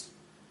that place,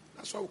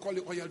 that's why we call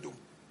it oil dome.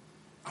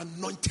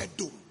 Anointed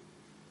dome.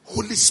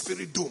 Holy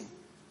Spirit dome.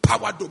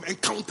 Power dome.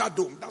 Encounter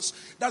dome.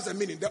 That's the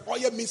meaning. The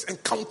oil means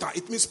encounter.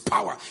 It means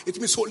power. It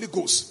means Holy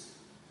Ghost.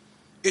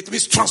 It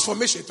means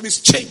transformation. It means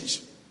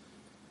change.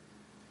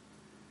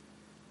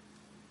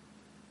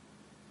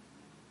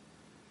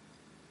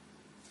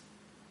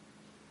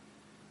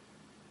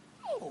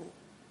 Oh.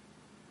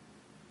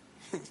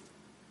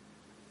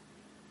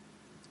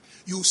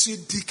 You see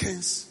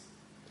deacons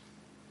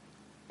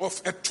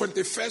of a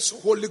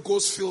 21st Holy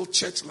Ghost filled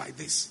church like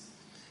this.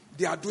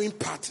 They are doing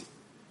party.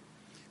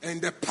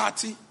 And the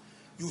party,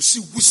 you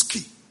see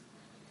whiskey,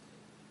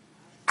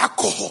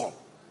 alcohol,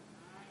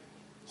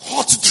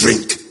 hot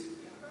drink.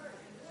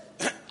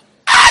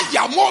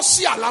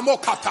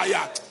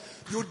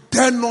 You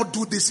dare not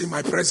do this in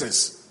my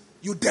presence.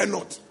 You dare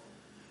not.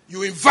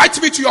 You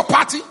invite me to your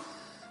party,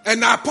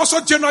 and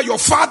Apostle General, your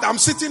father, I'm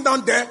sitting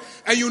down there,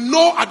 and you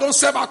know I don't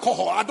serve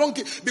alcohol.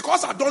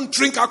 Because I don't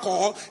drink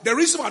alcohol. The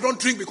reason I don't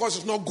drink because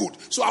it's not good.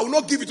 So I will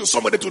not give it to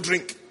somebody to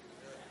drink.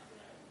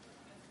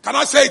 Can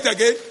I say it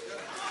again?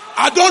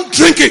 I don't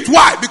drink it.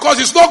 Why? Because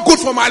it's not good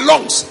for my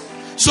lungs.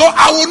 So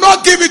I will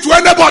not give it to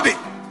anybody.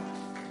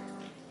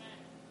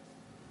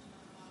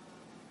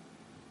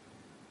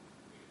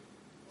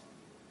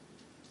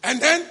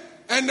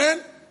 And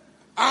then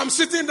I'm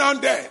sitting down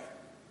there.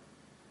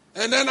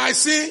 And then I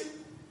see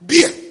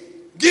beer,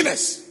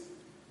 Guinness,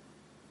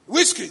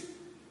 whiskey,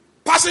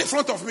 passing in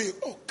front of me.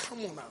 Oh,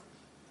 come on now.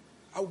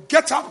 I'll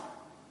get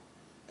up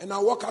and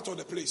I'll walk out of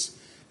the place.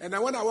 And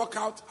then when I walk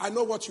out, I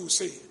know what you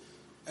say.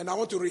 and I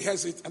want to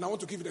rehearse it, and I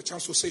want to give you the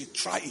chance to say it.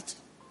 Try it.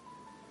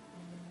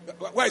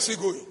 Where is he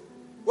going?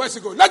 Where is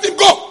he going? Let him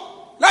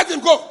go. Let him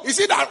go. You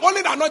see that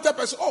only the anointed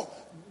person. Oh,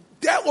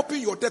 dare open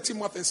your dirty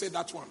mouth and say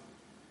that one.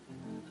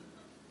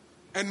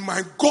 And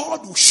my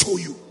God will show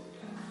you.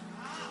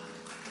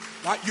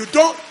 That you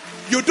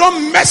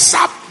don't mess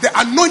up the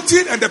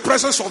anointing and the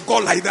presence of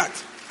God like that.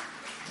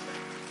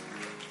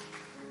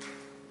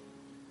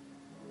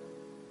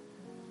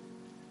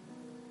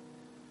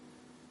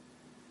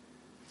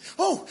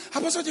 Oh,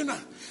 Apostle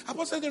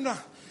General.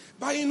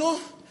 But you know,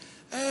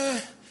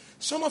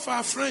 some of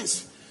our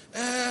friends,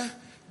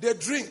 they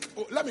drink.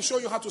 Oh, let me show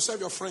you how to serve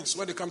your friends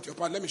when they come to your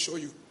party. Let me show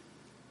you.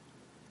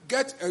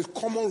 Get a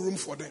common room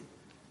for them.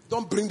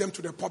 Don't bring them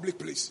to the public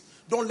place.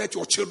 Don't let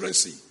your children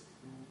see.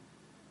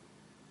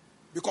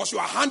 Because you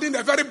are handing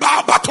a very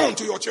bad baton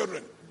to your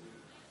children.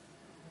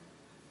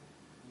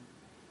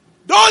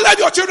 Don't let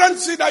your children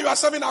see that you are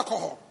serving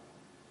alcohol.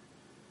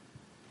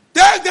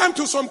 Take them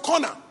to some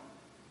corner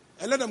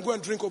and let them go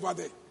and drink over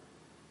there.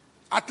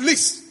 At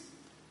least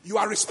you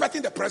are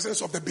respecting the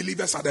presence of the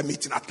believers at the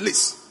meeting. At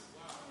least.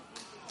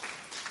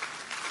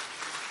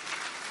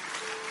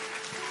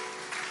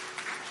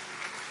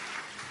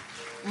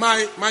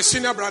 My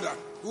senior brother,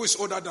 who is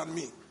older than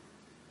me,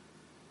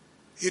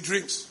 he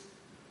drinks.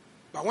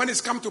 But when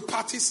it's come to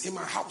parties in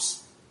my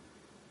house,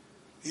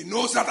 he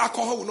knows that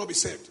alcohol will not be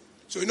served.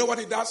 So you know what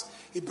he does?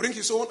 He brings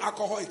his own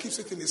alcohol, he keeps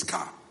it in his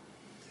car.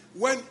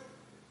 When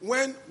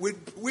we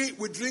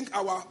drink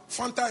our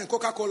Fanta and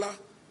Coca-Cola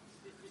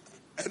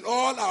and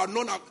all our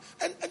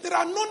and there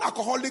are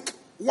non-alcoholic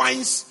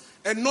wines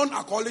and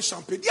non-alcoholic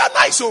champagne. They are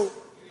nice, oh.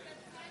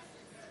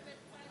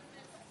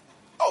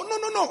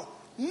 Oh, no.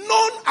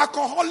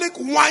 Non-alcoholic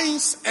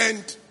wines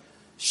and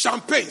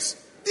champagnes.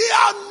 They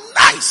are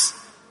nice.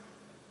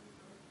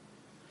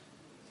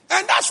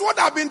 And that's what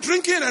I've been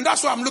drinking, and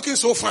that's why I'm looking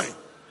so fine.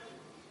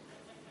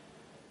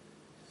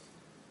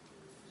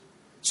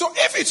 So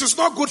if it is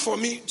not good for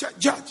me,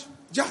 judge.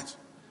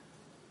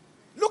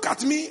 Look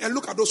at me and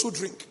look at those who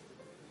drink.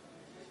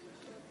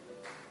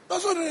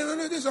 Those who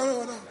drink, this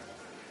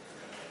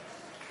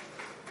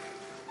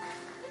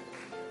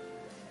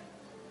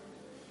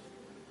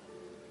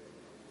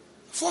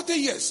 40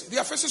 years.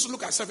 Their faces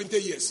look at 70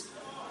 years.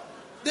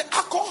 The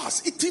alcohol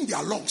has eaten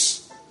their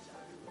lungs.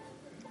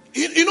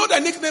 You know the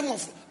nickname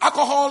of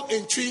alcohol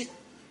in Tree?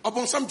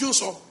 Upon some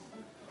juice or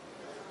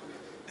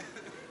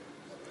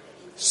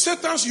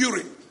Satan's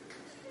urine.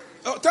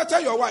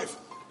 Tell your wife.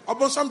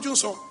 Upon some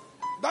juice or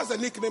that's the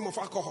nickname of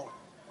alcohol.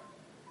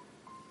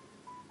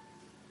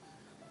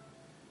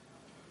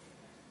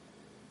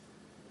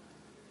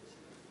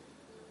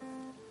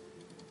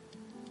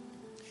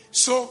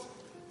 So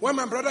when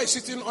my brother is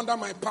sitting under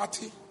my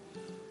party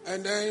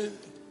and then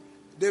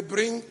they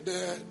bring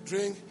the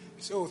drink,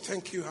 say, oh,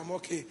 thank you, I'm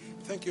okay.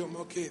 Thank you, I'm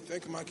okay.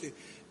 Thank you, I'm okay.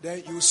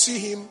 Then you see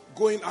him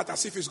going out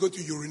as if he's going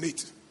to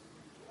urinate.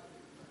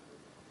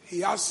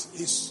 He has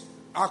his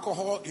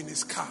alcohol in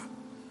his car.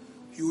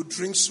 He will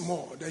drink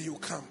more, then you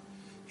come.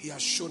 He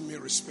has shown me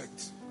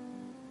respect.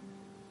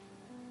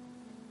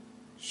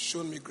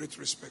 Shown me great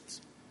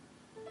respect.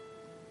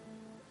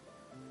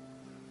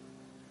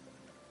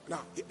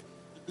 Now,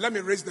 let me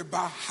raise the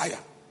bar higher.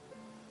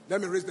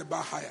 Let me raise the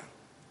bar higher.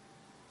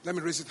 Let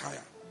me raise it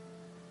higher.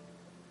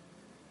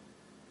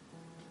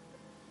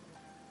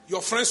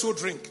 Your friends who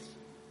drink,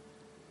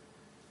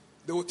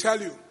 they will tell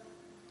you,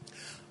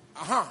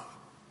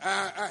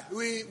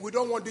 we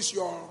don't want this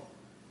your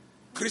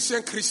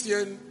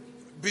Christian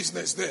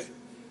business there.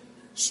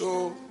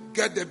 So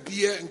get the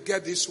beer and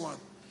get this one.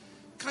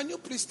 Can you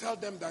please tell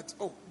them that,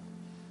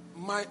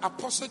 my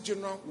Apostle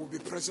General will be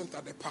present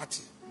at the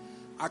party.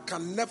 I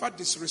can never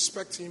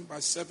disrespect him by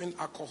serving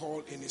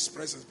alcohol in his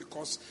presence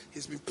because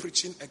he's been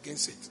preaching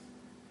against it.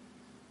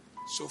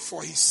 So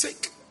for his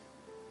sake,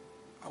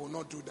 I will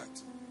not do that.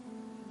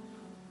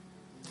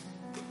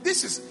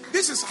 This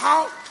is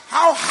how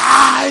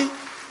high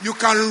you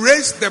can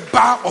raise the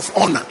bar of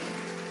honor.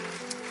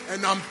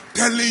 And I'm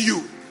telling you,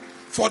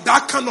 for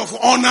that kind of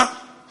honor,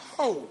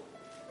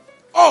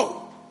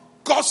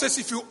 God says,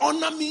 if you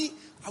honor me,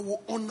 I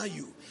will honor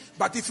you.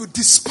 But if you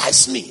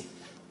despise me,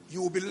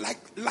 you will be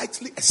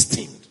lightly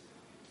esteemed.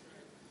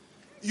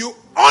 You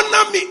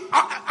honor me.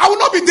 I will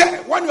not be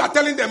there when you are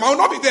telling them. I will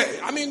not be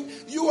there. I mean,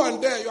 you are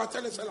there. You are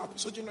telling them,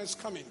 Apostle General is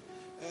coming.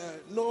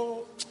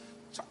 No.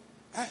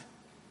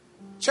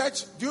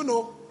 Church, do you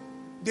know,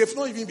 they've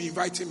not even been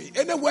inviting me.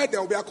 Anywhere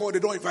there will be a call, they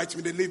don't invite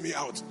me. They leave me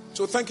out.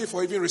 So thank you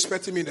for even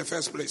respecting me in the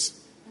first place.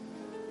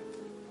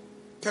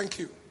 Thank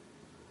you.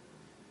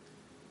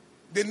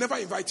 They never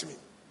invite me.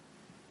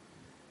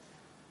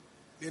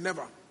 They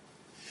never.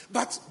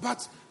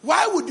 But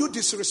why would you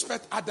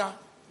disrespect other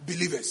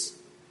believers?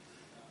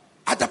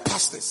 Other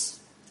pastors?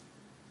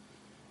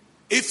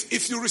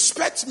 If you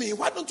respect me,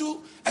 why don't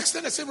you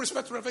extend the same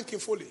respect to Reverend King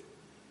Foley?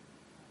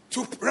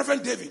 To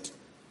Reverend David?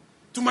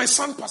 To my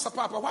son, Pastor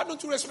Papa? Why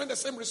don't you extend the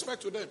same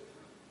respect to them?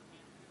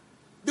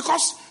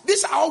 Because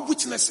these are all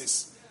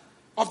witnesses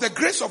of the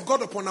grace of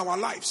God upon our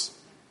lives.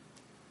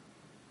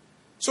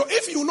 So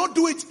if you will not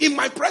do it in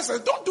my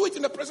presence, don't do it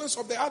in the presence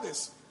of the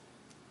others.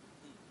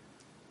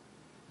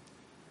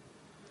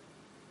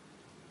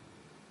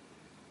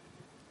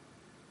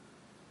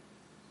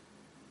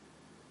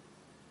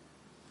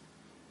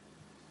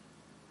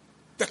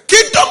 The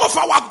kingdom of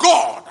our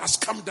God has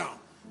come down.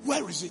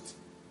 Where is it?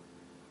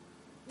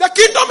 The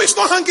kingdom is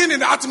not hanging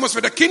in the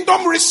atmosphere. The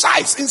kingdom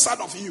resides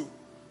inside of you.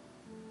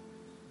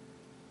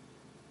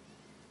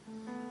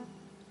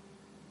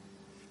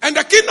 And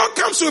the kingdom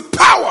comes with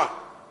power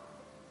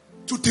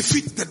to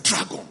defeat the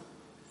dragon.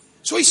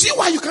 So you see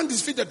why you can't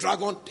defeat the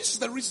dragon? This is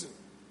the reason.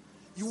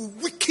 You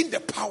weaken the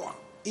power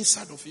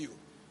inside of you.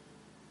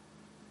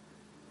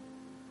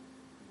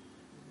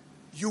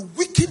 You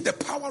weaken the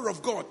power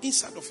of God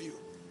inside of you.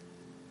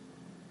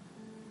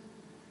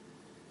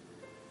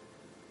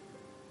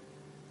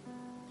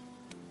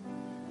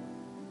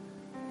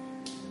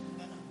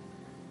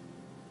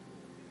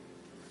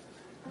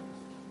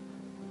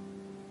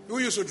 Who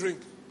used to drink?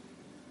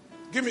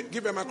 Give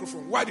me a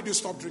microphone. Why did you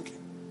stop drinking?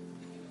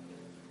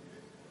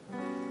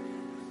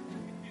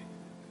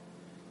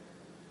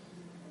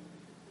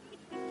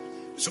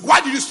 So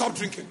why did you stop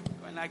drinking?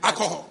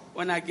 Alcohol.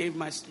 When I gave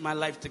my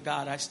life to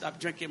God, I stopped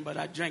drinking, but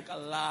I drank a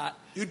lot.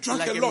 You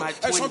drank a lot.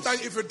 And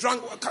sometimes if you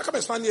drank, come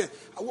and stand here.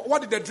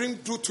 What did the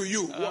drink do to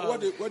you?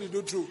 What did it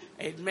do to?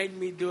 It made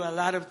me do a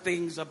lot of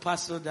things,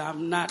 Apostle, that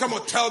I'm not. Come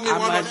on, tell me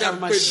one of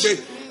them.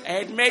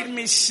 It made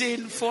me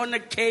sin,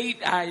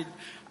 fornicate.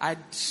 I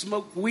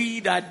smoked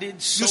weed. I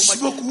did so much. You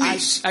smoke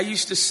weed? I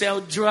used to sell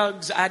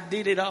drugs. I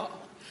did it all.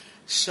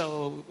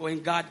 So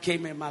when God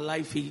came in my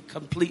life, He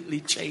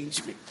completely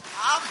changed me.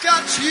 I've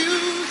got you,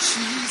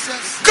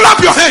 Jesus. Clap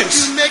your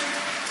hands.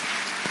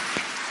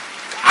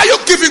 Are you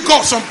giving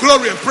God some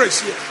glory and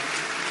praise here?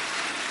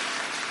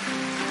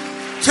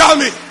 Tell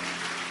me,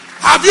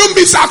 have you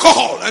missed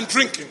alcohol and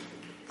drinking?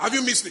 Have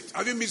you missed it?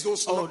 Have you missed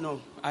those? Oh,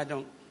 no, I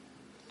don't.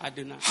 I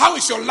do not. How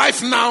is your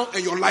life now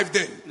and your life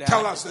then?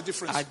 Tell us the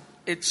difference.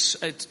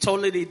 It's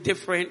totally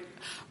different.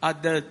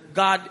 The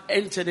God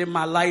entered in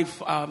my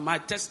life. My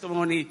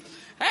testimony,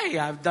 hey,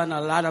 I've done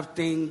a lot of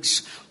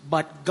things,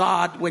 but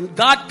God, when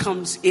God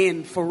comes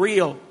in for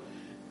real,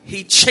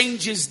 He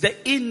changes the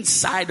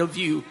inside of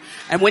you.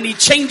 And when He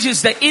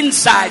changes the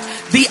inside,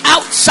 the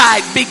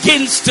outside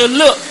begins to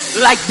look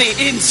like the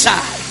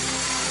inside.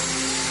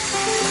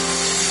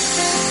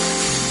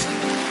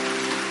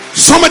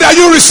 Somebody, are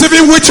you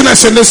receiving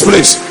witness in this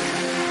place?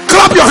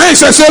 Clap your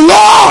hands and say,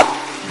 Lord,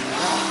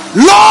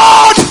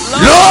 Lord,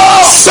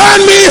 Lord,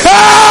 send me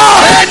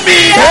help. Send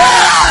me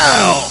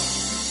help.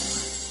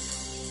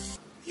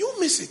 You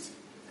miss it.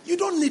 You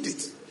don't need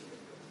it.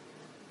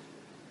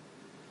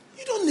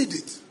 You don't need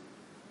it.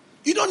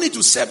 You don't need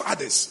to serve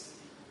others.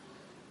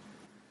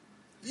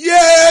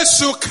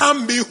 Yes, you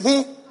can be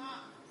who?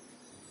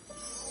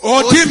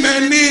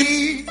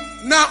 Odimeni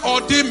na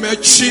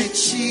odimechi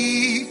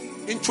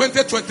in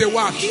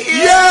 2021.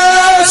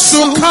 Yes,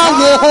 you can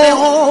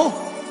go.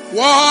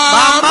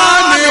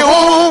 Wamani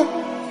ho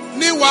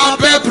ni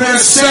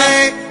wabeprese.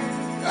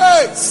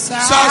 Hey,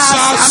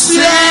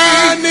 sasasieni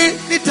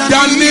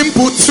dani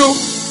putu.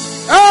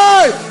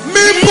 Hey,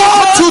 mi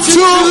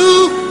potutu.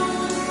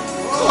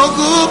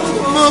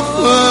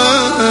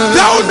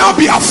 Do not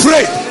be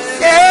afraid.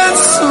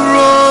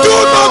 Do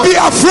not be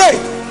afraid.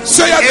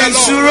 Say it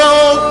the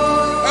Lord.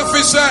 If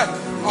he said,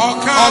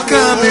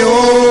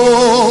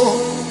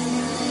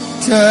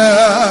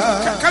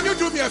 can you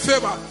do me a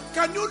favor?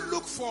 Can you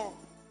look for?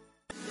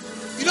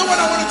 You know what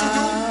I wanted to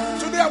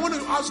do? Today I want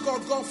to ask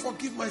God, God,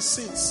 forgive my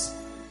sins.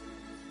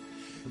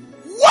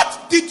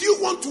 What did you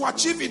want to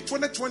achieve in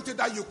 2020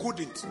 that you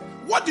couldn't?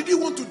 What did you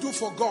want to do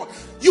for God?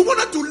 You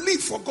wanted to live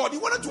for God. You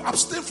wanted to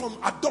abstain from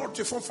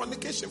adultery, from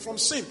fornication, from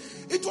sin.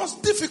 It was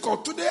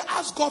difficult. Today,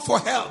 ask God for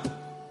help.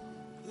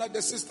 Like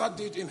the sister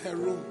did in her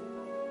room.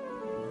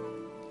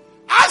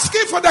 Ask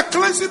Him for the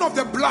cleansing of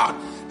the blood.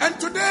 And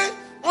today,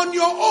 on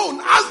your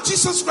own, ask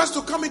Jesus Christ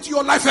to come into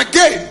your life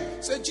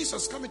again. Say,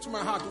 Jesus, come into my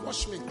heart.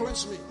 Wash me,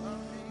 cleanse me.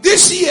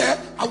 This year,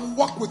 I will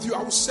walk with you.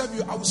 I will serve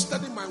you. I will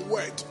study my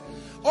word.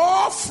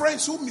 All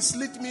friends who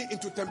mislead me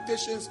into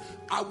temptations,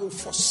 I will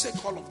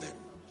forsake all of them.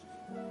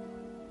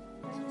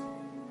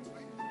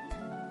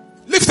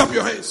 Lift up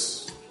your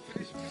hands.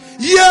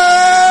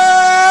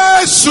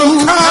 Yes, you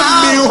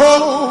can be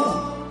home.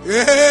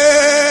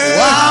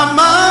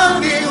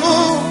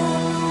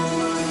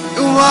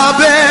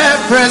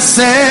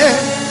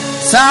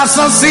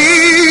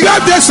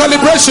 Birthday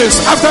celebrations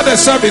after the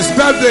service.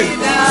 Birthday.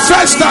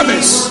 First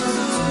timers.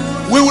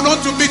 We will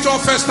not meet all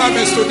first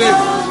timers today.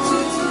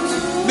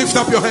 Lift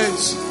up your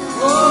hands.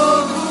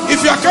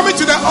 If you are coming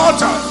to the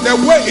altar, the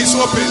way is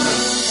open.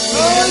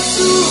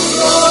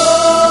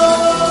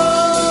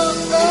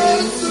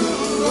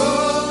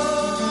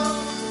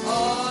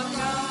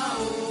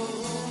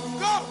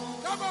 Go,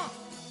 come on.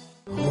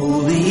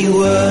 Holy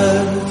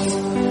words,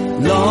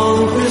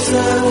 long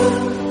preserved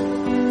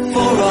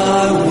for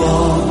our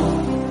walk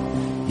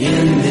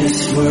in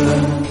this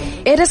world.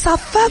 It is our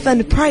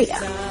fervent prayer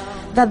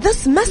that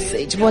this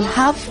message will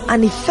have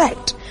an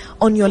effect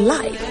on your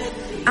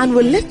life and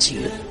will lift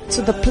you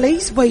to the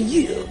place where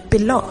you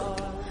belong.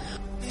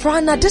 For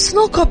an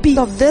additional copy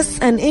of this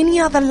and any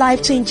other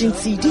life-changing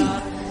CD,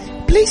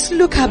 please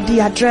look up the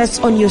address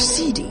on your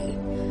CD.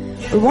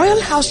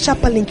 Royalhouse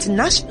Chapel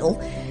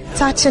International,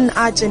 touching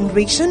our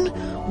generation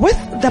with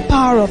the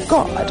power of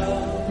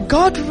God.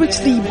 God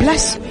richly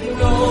bless you.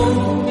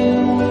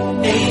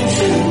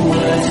 Ancient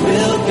words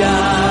will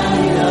guide.